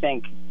to. And I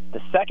think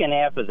the second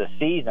half of the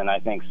season, I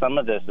think some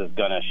of this is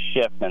going to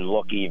shift and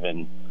look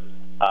even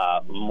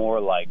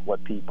more like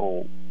what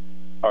people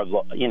are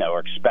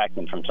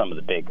expecting from some of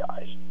the big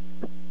guys.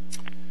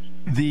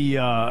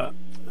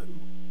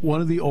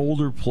 One of the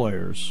older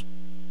players,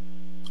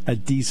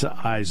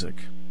 Adisa Isaac.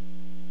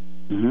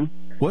 Mm-hmm.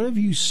 What have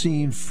you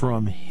seen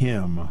from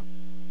him?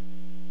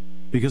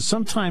 Because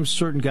sometimes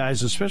certain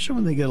guys, especially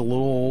when they get a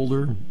little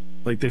older,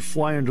 like they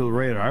fly under the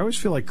radar. I always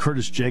feel like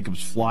Curtis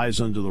Jacobs flies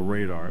under the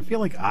radar. I feel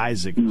like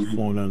Isaac is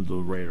flown under the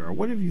radar.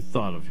 What have you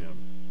thought of him?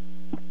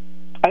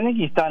 I think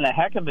he's done a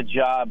heck of a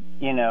job,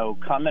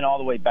 coming all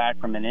the way back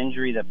from an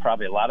injury that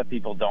probably a lot of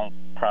people don't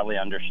probably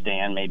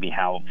understand maybe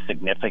how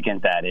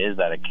significant that is,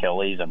 that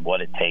Achilles, and what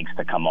it takes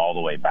to come all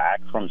the way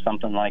back from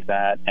something like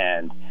that.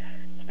 And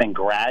it's been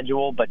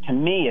gradual, but to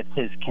me, it's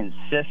his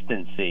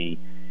consistency.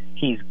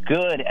 He's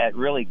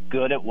really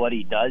good at what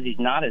he does. He's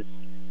not as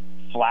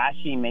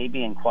flashy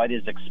maybe and quite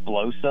as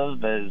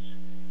explosive as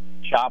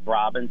Chop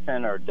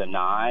Robinson or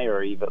Denai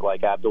or even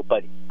like Abdul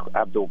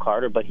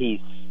Carter, but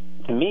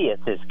to me,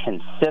 it's his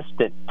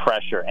consistent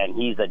pressure, and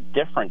he's a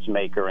difference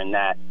maker in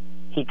that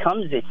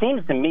it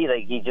seems to me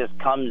like he just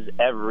comes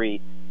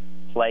every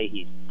play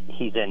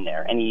he's in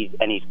there, and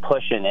he's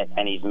pushing it,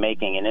 and he's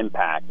making an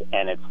impact,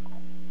 and it's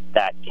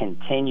that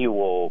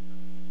continual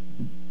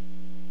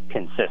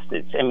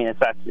consistency. I mean,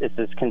 it's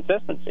his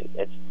consistency.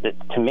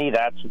 To me,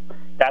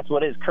 that's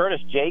what is.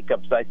 Curtis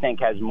Jacobs, I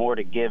think, has more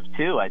to give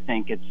too. I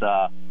think it's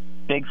a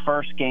big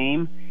first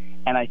game,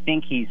 And I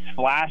think he's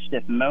flashed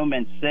at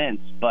moments since,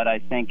 but I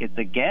think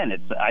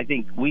I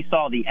think we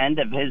saw the end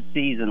of his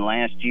season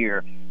last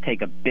year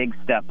take a big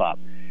step up.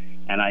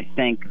 And I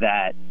think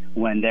that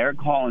when they're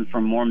calling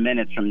for more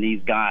minutes from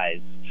these guys,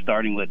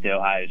 starting with the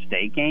Ohio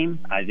State game,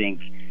 I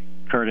think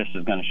Curtis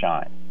is going to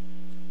shine.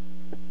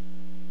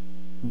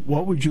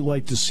 What would you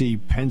like to see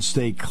Penn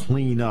State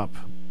clean up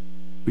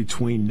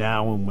between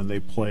now and when they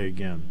play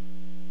again?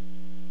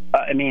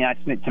 I mean,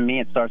 to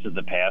me, it starts with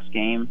the pass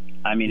game.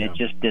 I mean, It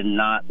just did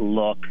not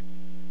look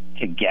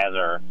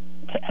together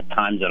at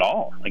times at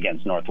all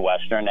against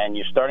Northwestern, and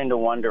you're starting to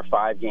wonder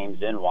 5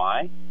 games in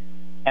why.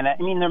 And, I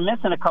mean, they're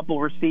missing a couple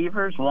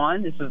receivers.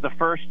 One, this is the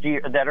first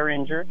year that are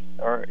injured.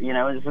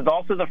 This is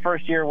also the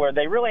first year where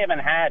they really haven't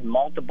had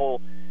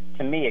multiple,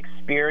 to me,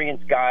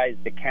 experienced guys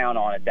to count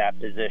on at that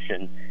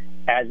position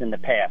as in the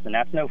past. And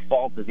that's no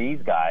fault of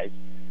these guys.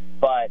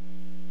 But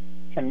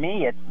to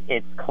me,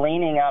 it's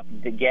cleaning up,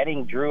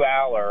 getting Drew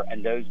Aller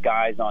and those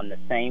guys on the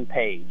same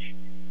page.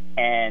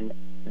 And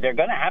they're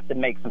going to have to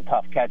make some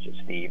tough catches,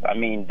 Steve. I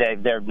mean,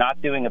 they're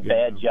not doing a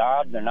bad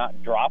job. They're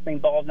not dropping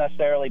balls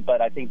necessarily,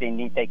 but I think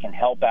they can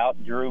help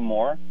out Drew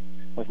more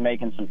with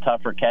making some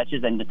tougher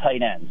catches. And the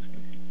tight ends,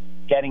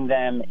 getting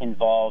them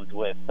involved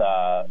with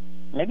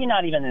maybe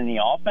not even in the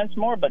offense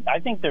more, but I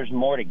think there's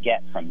more to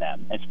get from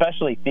them,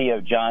 especially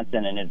Theo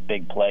Johnson and his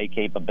big play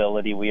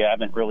capability. We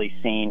haven't really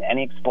seen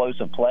any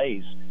explosive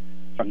plays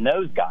from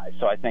those guys,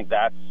 so I think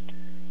that's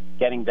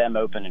getting them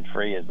open and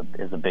free is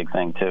a big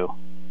thing too.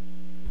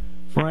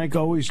 Frank,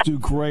 always do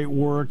great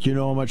work. You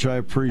know how much I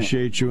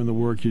appreciate you and the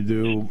work you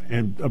do,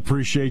 and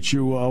appreciate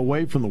you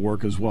away from the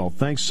work as well.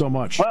 Thanks so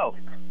much. Well,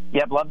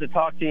 yeah, I'd love to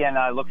talk to you, and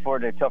I look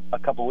forward to a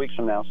couple weeks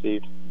from now,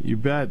 Steve. You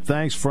bet.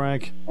 Thanks,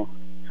 Frank.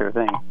 Sure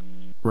thing.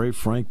 Great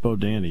Frank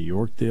Bodani,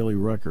 York Daily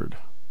Record.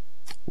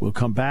 We'll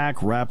come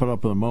back, wrap it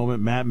up in a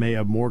moment. Matt may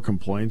have more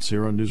complaints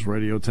here on News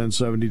Radio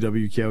 1070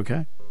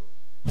 WKOK.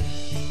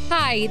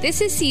 Hi,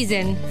 this is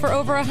Season. For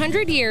over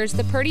 100 years,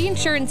 the Purdy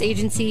Insurance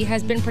Agency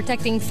has been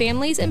protecting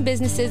families and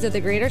businesses of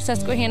the greater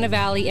Susquehanna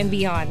Valley and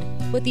beyond.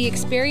 With the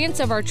experience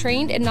of our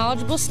trained and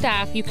knowledgeable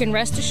staff, you can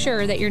rest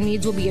assured that your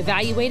needs will be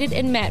evaluated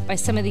and met by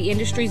some of the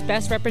industry's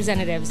best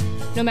representatives.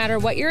 No matter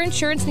what your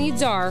insurance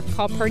needs are,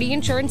 call Purdy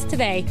Insurance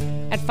today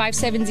at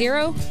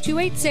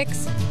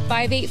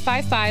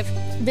 570-286-5855.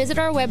 Visit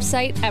our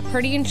website at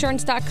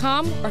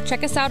purdyinsurance.com or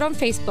check us out on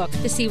Facebook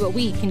to see what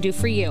we can do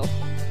for you.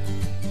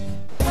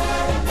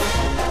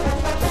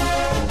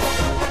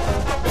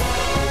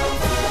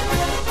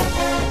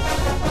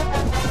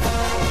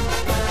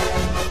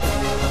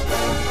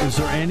 Is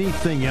there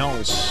anything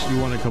else you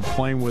want to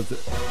complain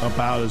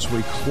about as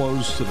we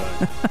close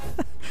today?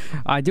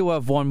 I do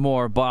have one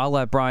more, but I'll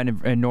let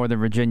Brian in Northern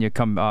Virginia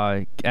come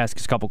ask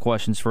us a couple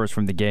questions first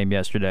from the game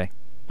yesterday.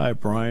 Hi,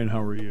 Brian.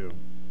 How are you?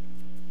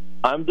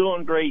 I'm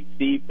doing great,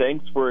 Steve.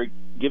 Thanks for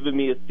giving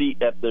me a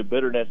seat at the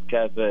Bitterness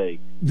Cafe.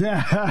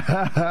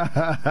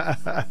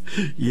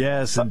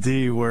 Yes,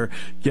 indeed. Where,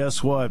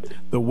 guess what?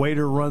 The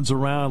waiter runs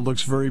around,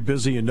 looks very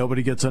busy, and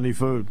nobody gets any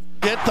food.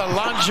 Get the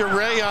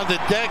lingerie on the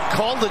deck.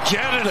 Call the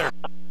janitor.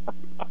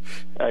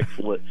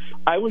 Excellent.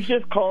 I was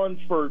just calling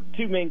for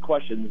 2 main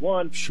questions.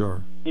 One,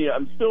 sure.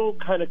 I'm still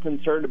kind of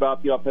concerned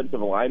about the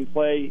offensive line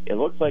play. It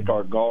looks like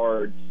our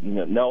guards,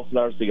 Nelson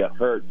obviously got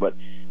hurt, but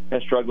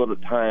has struggled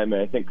at time,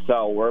 and I think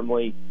Sal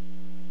Wormley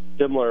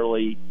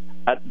similarly.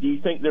 Do you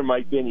think there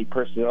might be any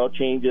personnel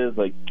changes,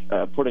 like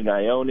putting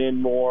Ione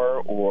in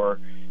more or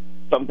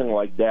something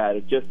like that?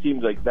 It just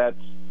seems like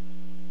that's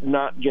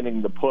not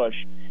getting the push.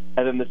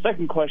 And then the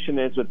second question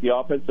is with the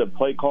offensive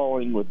play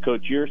calling with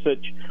Coach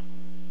Yursich,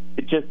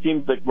 it just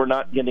seems like we're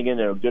not getting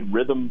into a good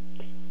rhythm,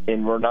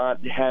 and we're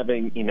not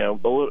having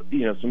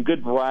some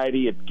good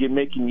variety of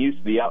making use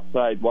of the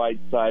outside, wide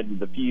side of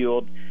the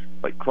field,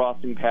 like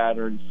crossing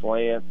patterns,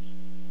 slants.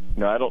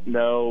 I don't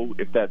know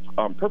if that's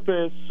on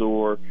purpose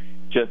or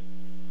just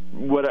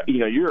what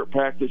you're at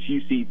practice,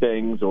 you see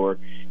things, or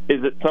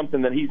is it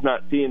something that he's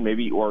not seeing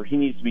maybe, or he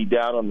needs to be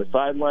down on the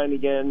sideline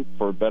again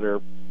for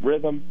better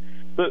rhythm?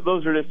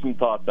 Those are just some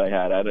thoughts I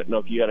had. I don't know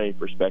if you had any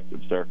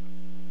perspective, sir.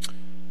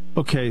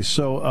 Okay,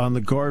 so on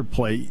the guard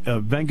play,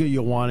 Venga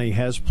Ioane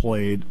has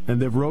played,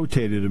 and they've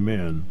rotated him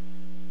in.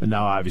 And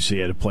now, obviously,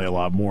 he had to play a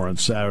lot more on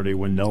Saturday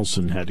when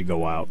Nelson had to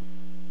go out.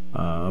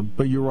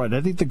 But you're right.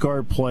 I think the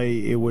guard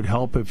play, it would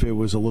help if it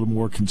was a little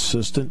more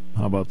consistent.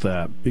 How about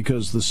that?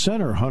 Because the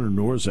center, Hunter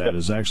Norzad,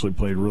 has actually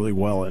played really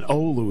well, and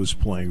Olu is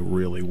playing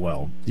really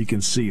well. You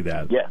can see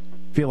that. Yeah.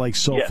 I feel like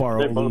so far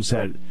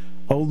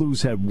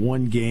Olu's had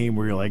one game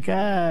where you're like,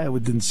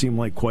 it didn't seem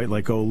like quite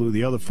like Olu.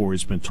 The other 4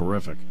 has been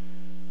terrific.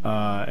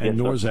 And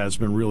Norzad's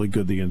been really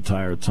good the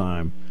entire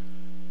time.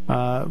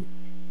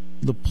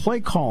 The play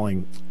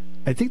calling,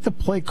 I think the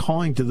play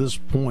calling to this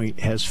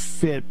point has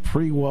fit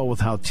pretty well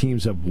with how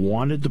teams have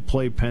wanted to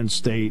play Penn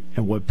State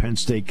and what Penn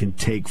State can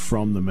take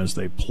from them as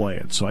they play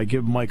it. So I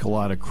give Mike a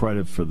lot of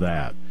credit for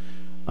that.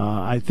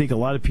 I think a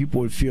lot of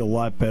people would feel a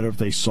lot better if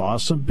they saw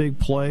some big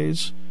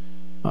plays.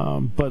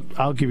 But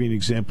I'll give you an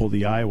example of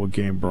the Iowa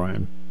game,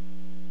 Brian.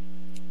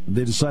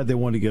 They decided they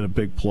wanted to get a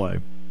big play.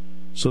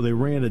 So they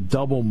ran a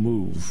double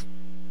move.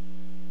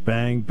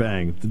 Bang,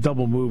 bang. The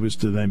double move is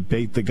to then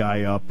bait the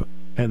guy up,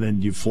 and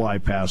then you fly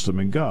past him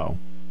and go.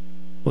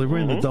 Well, they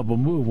ran the double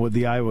move. What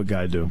did the Iowa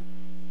guy do?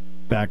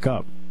 Back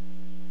up.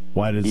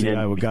 Why does the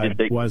Iowa guy?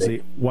 Why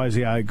is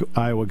the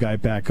Iowa guy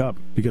back up?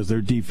 Because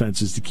their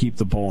defense is to keep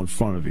the ball in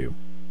front of you.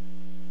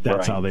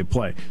 That's how they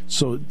play.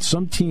 So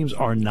some teams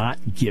are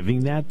not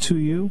giving that to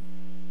you,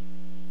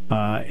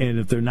 and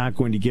if they're not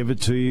going to give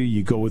it to you,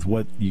 you go with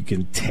what you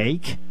can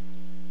take.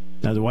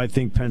 Now, do I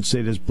think Penn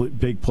State has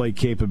big play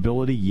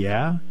capability?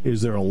 Yeah.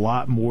 Is there a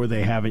lot more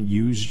they haven't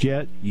used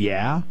yet?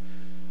 Yeah.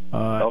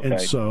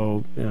 And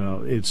so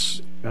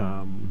it's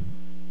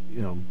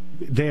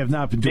they have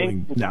not been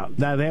doing now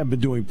they haven't been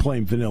doing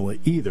plain vanilla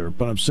either.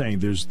 But I'm saying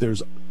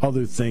there's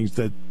other things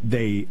that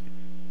they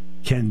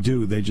can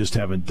do they just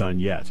haven't done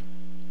yet.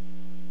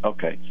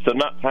 Okay, so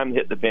not time to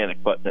hit the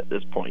panic button at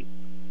this point.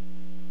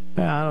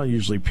 I don't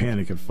usually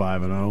panic at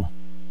 5-0.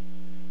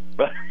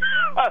 But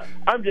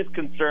I'm just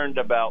concerned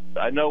about.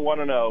 I know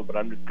 1-0, but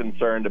I'm just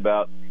concerned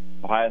about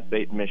Ohio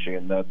State and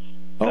Michigan. That's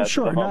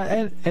sure,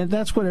 and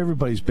that's what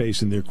everybody's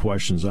basing their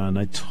questions on.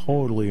 I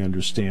totally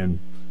understand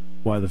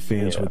why the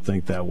fans would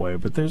think that way,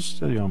 but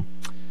there's it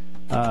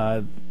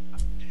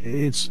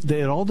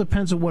all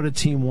depends on what a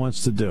team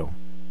wants to do.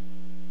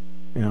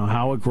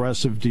 How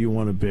aggressive do you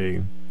want to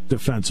be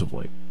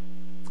defensively?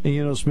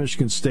 And it's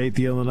Michigan State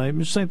the other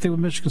night. Same thing with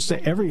Michigan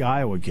State. Every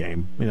Iowa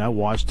game, I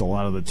watched a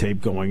lot of the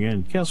tape going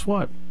in. Guess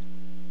what?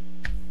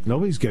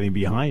 Nobody's getting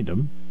behind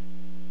them.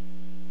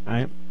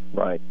 Right?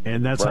 Right.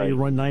 And that's how you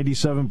run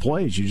 97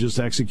 plays. You just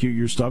execute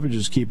your stuff and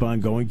just keep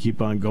on going.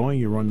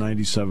 You run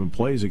 97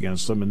 plays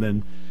against them. And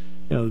then,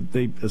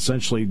 they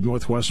essentially,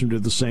 Northwestern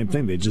did the same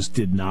thing. They just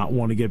did not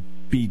want to get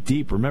beat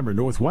deep. Remember,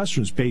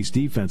 Northwestern's base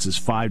defense is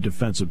 5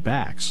 defensive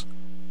backs.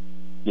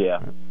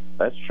 Yeah,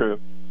 that's true.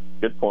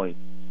 Good point.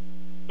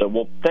 So,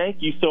 well,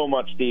 thank you so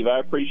much, Steve. I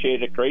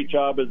appreciate it. Great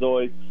job as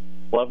always.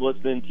 Love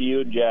listening to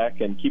you and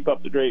Jack, and keep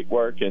up the great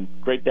work, and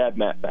great to have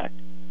Matt back.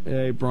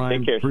 Hey,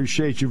 Brian,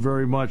 appreciate you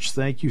very much.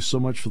 Thank you so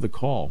much for the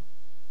call.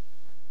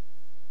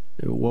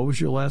 What was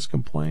your last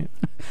complaint?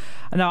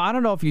 Now, I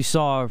don't know if you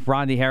saw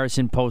Ronnie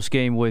Harrison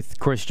post-game with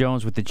Chris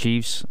Jones with the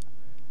Chiefs.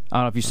 I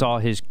don't know if you saw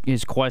his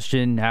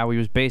question, how he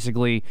was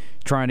basically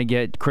trying to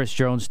get Chris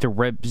Jones to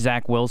rip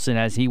Zach Wilson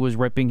as he was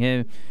ripping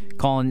him,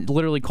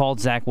 literally called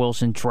Zach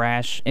Wilson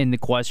trash in the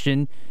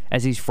question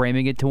as he's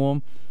framing it to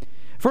him.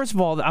 First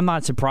of all, I'm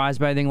not surprised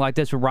by anything like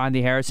this with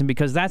Ronnie Harrison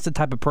because that's the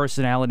type of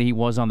personality he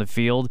was on the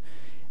field.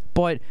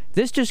 But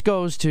this just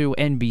goes to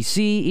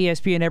NBC,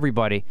 ESPN,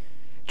 everybody.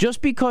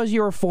 Just because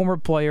you're a former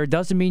player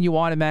doesn't mean you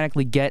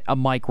automatically get a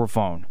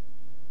microphone.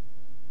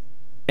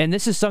 And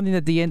this is something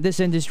that this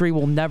industry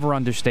will never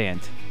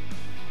understand.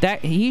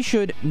 That he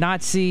should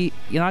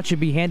should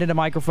be handed a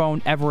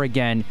microphone ever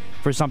again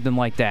for something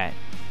like that.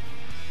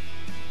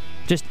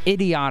 Just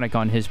idiotic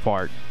on his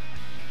part.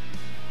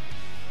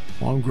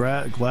 Well, I'm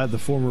glad the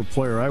former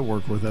player I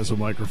work with has a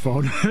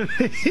microphone.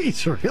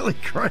 He's really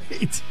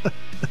great.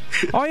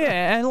 Oh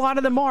yeah, and a lot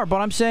of them are.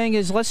 But I'm saying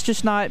is let's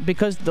just not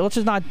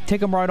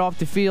take him right off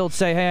the field.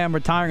 Say, hey, I'm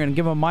retiring, and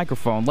give him a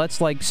microphone. Let's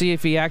see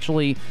if he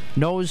actually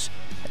knows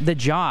the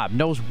job,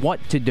 knows what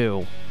to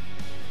do.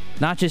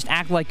 Not just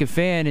act like a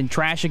fan and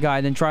trash a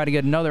guy, then try to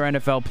get another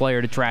NFL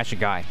player to trash a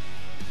guy.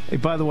 Hey,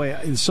 by the way,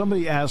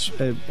 somebody asked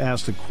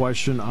a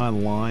question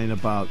online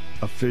about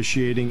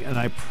officiating, and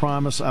I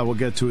promise I will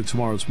get to it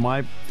tomorrow. It's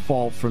my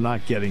fault for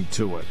not getting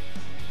to it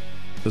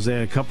because they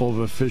had a couple of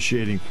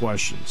officiating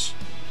questions.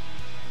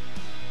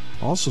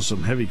 Also,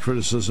 some heavy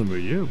criticism of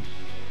you.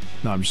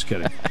 No, I'm just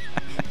kidding.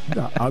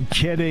 No, I'm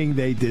kidding.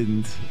 They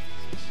didn't.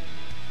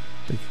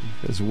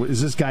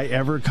 Is this guy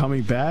ever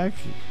coming back?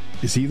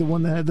 Is he the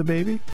one that had the baby?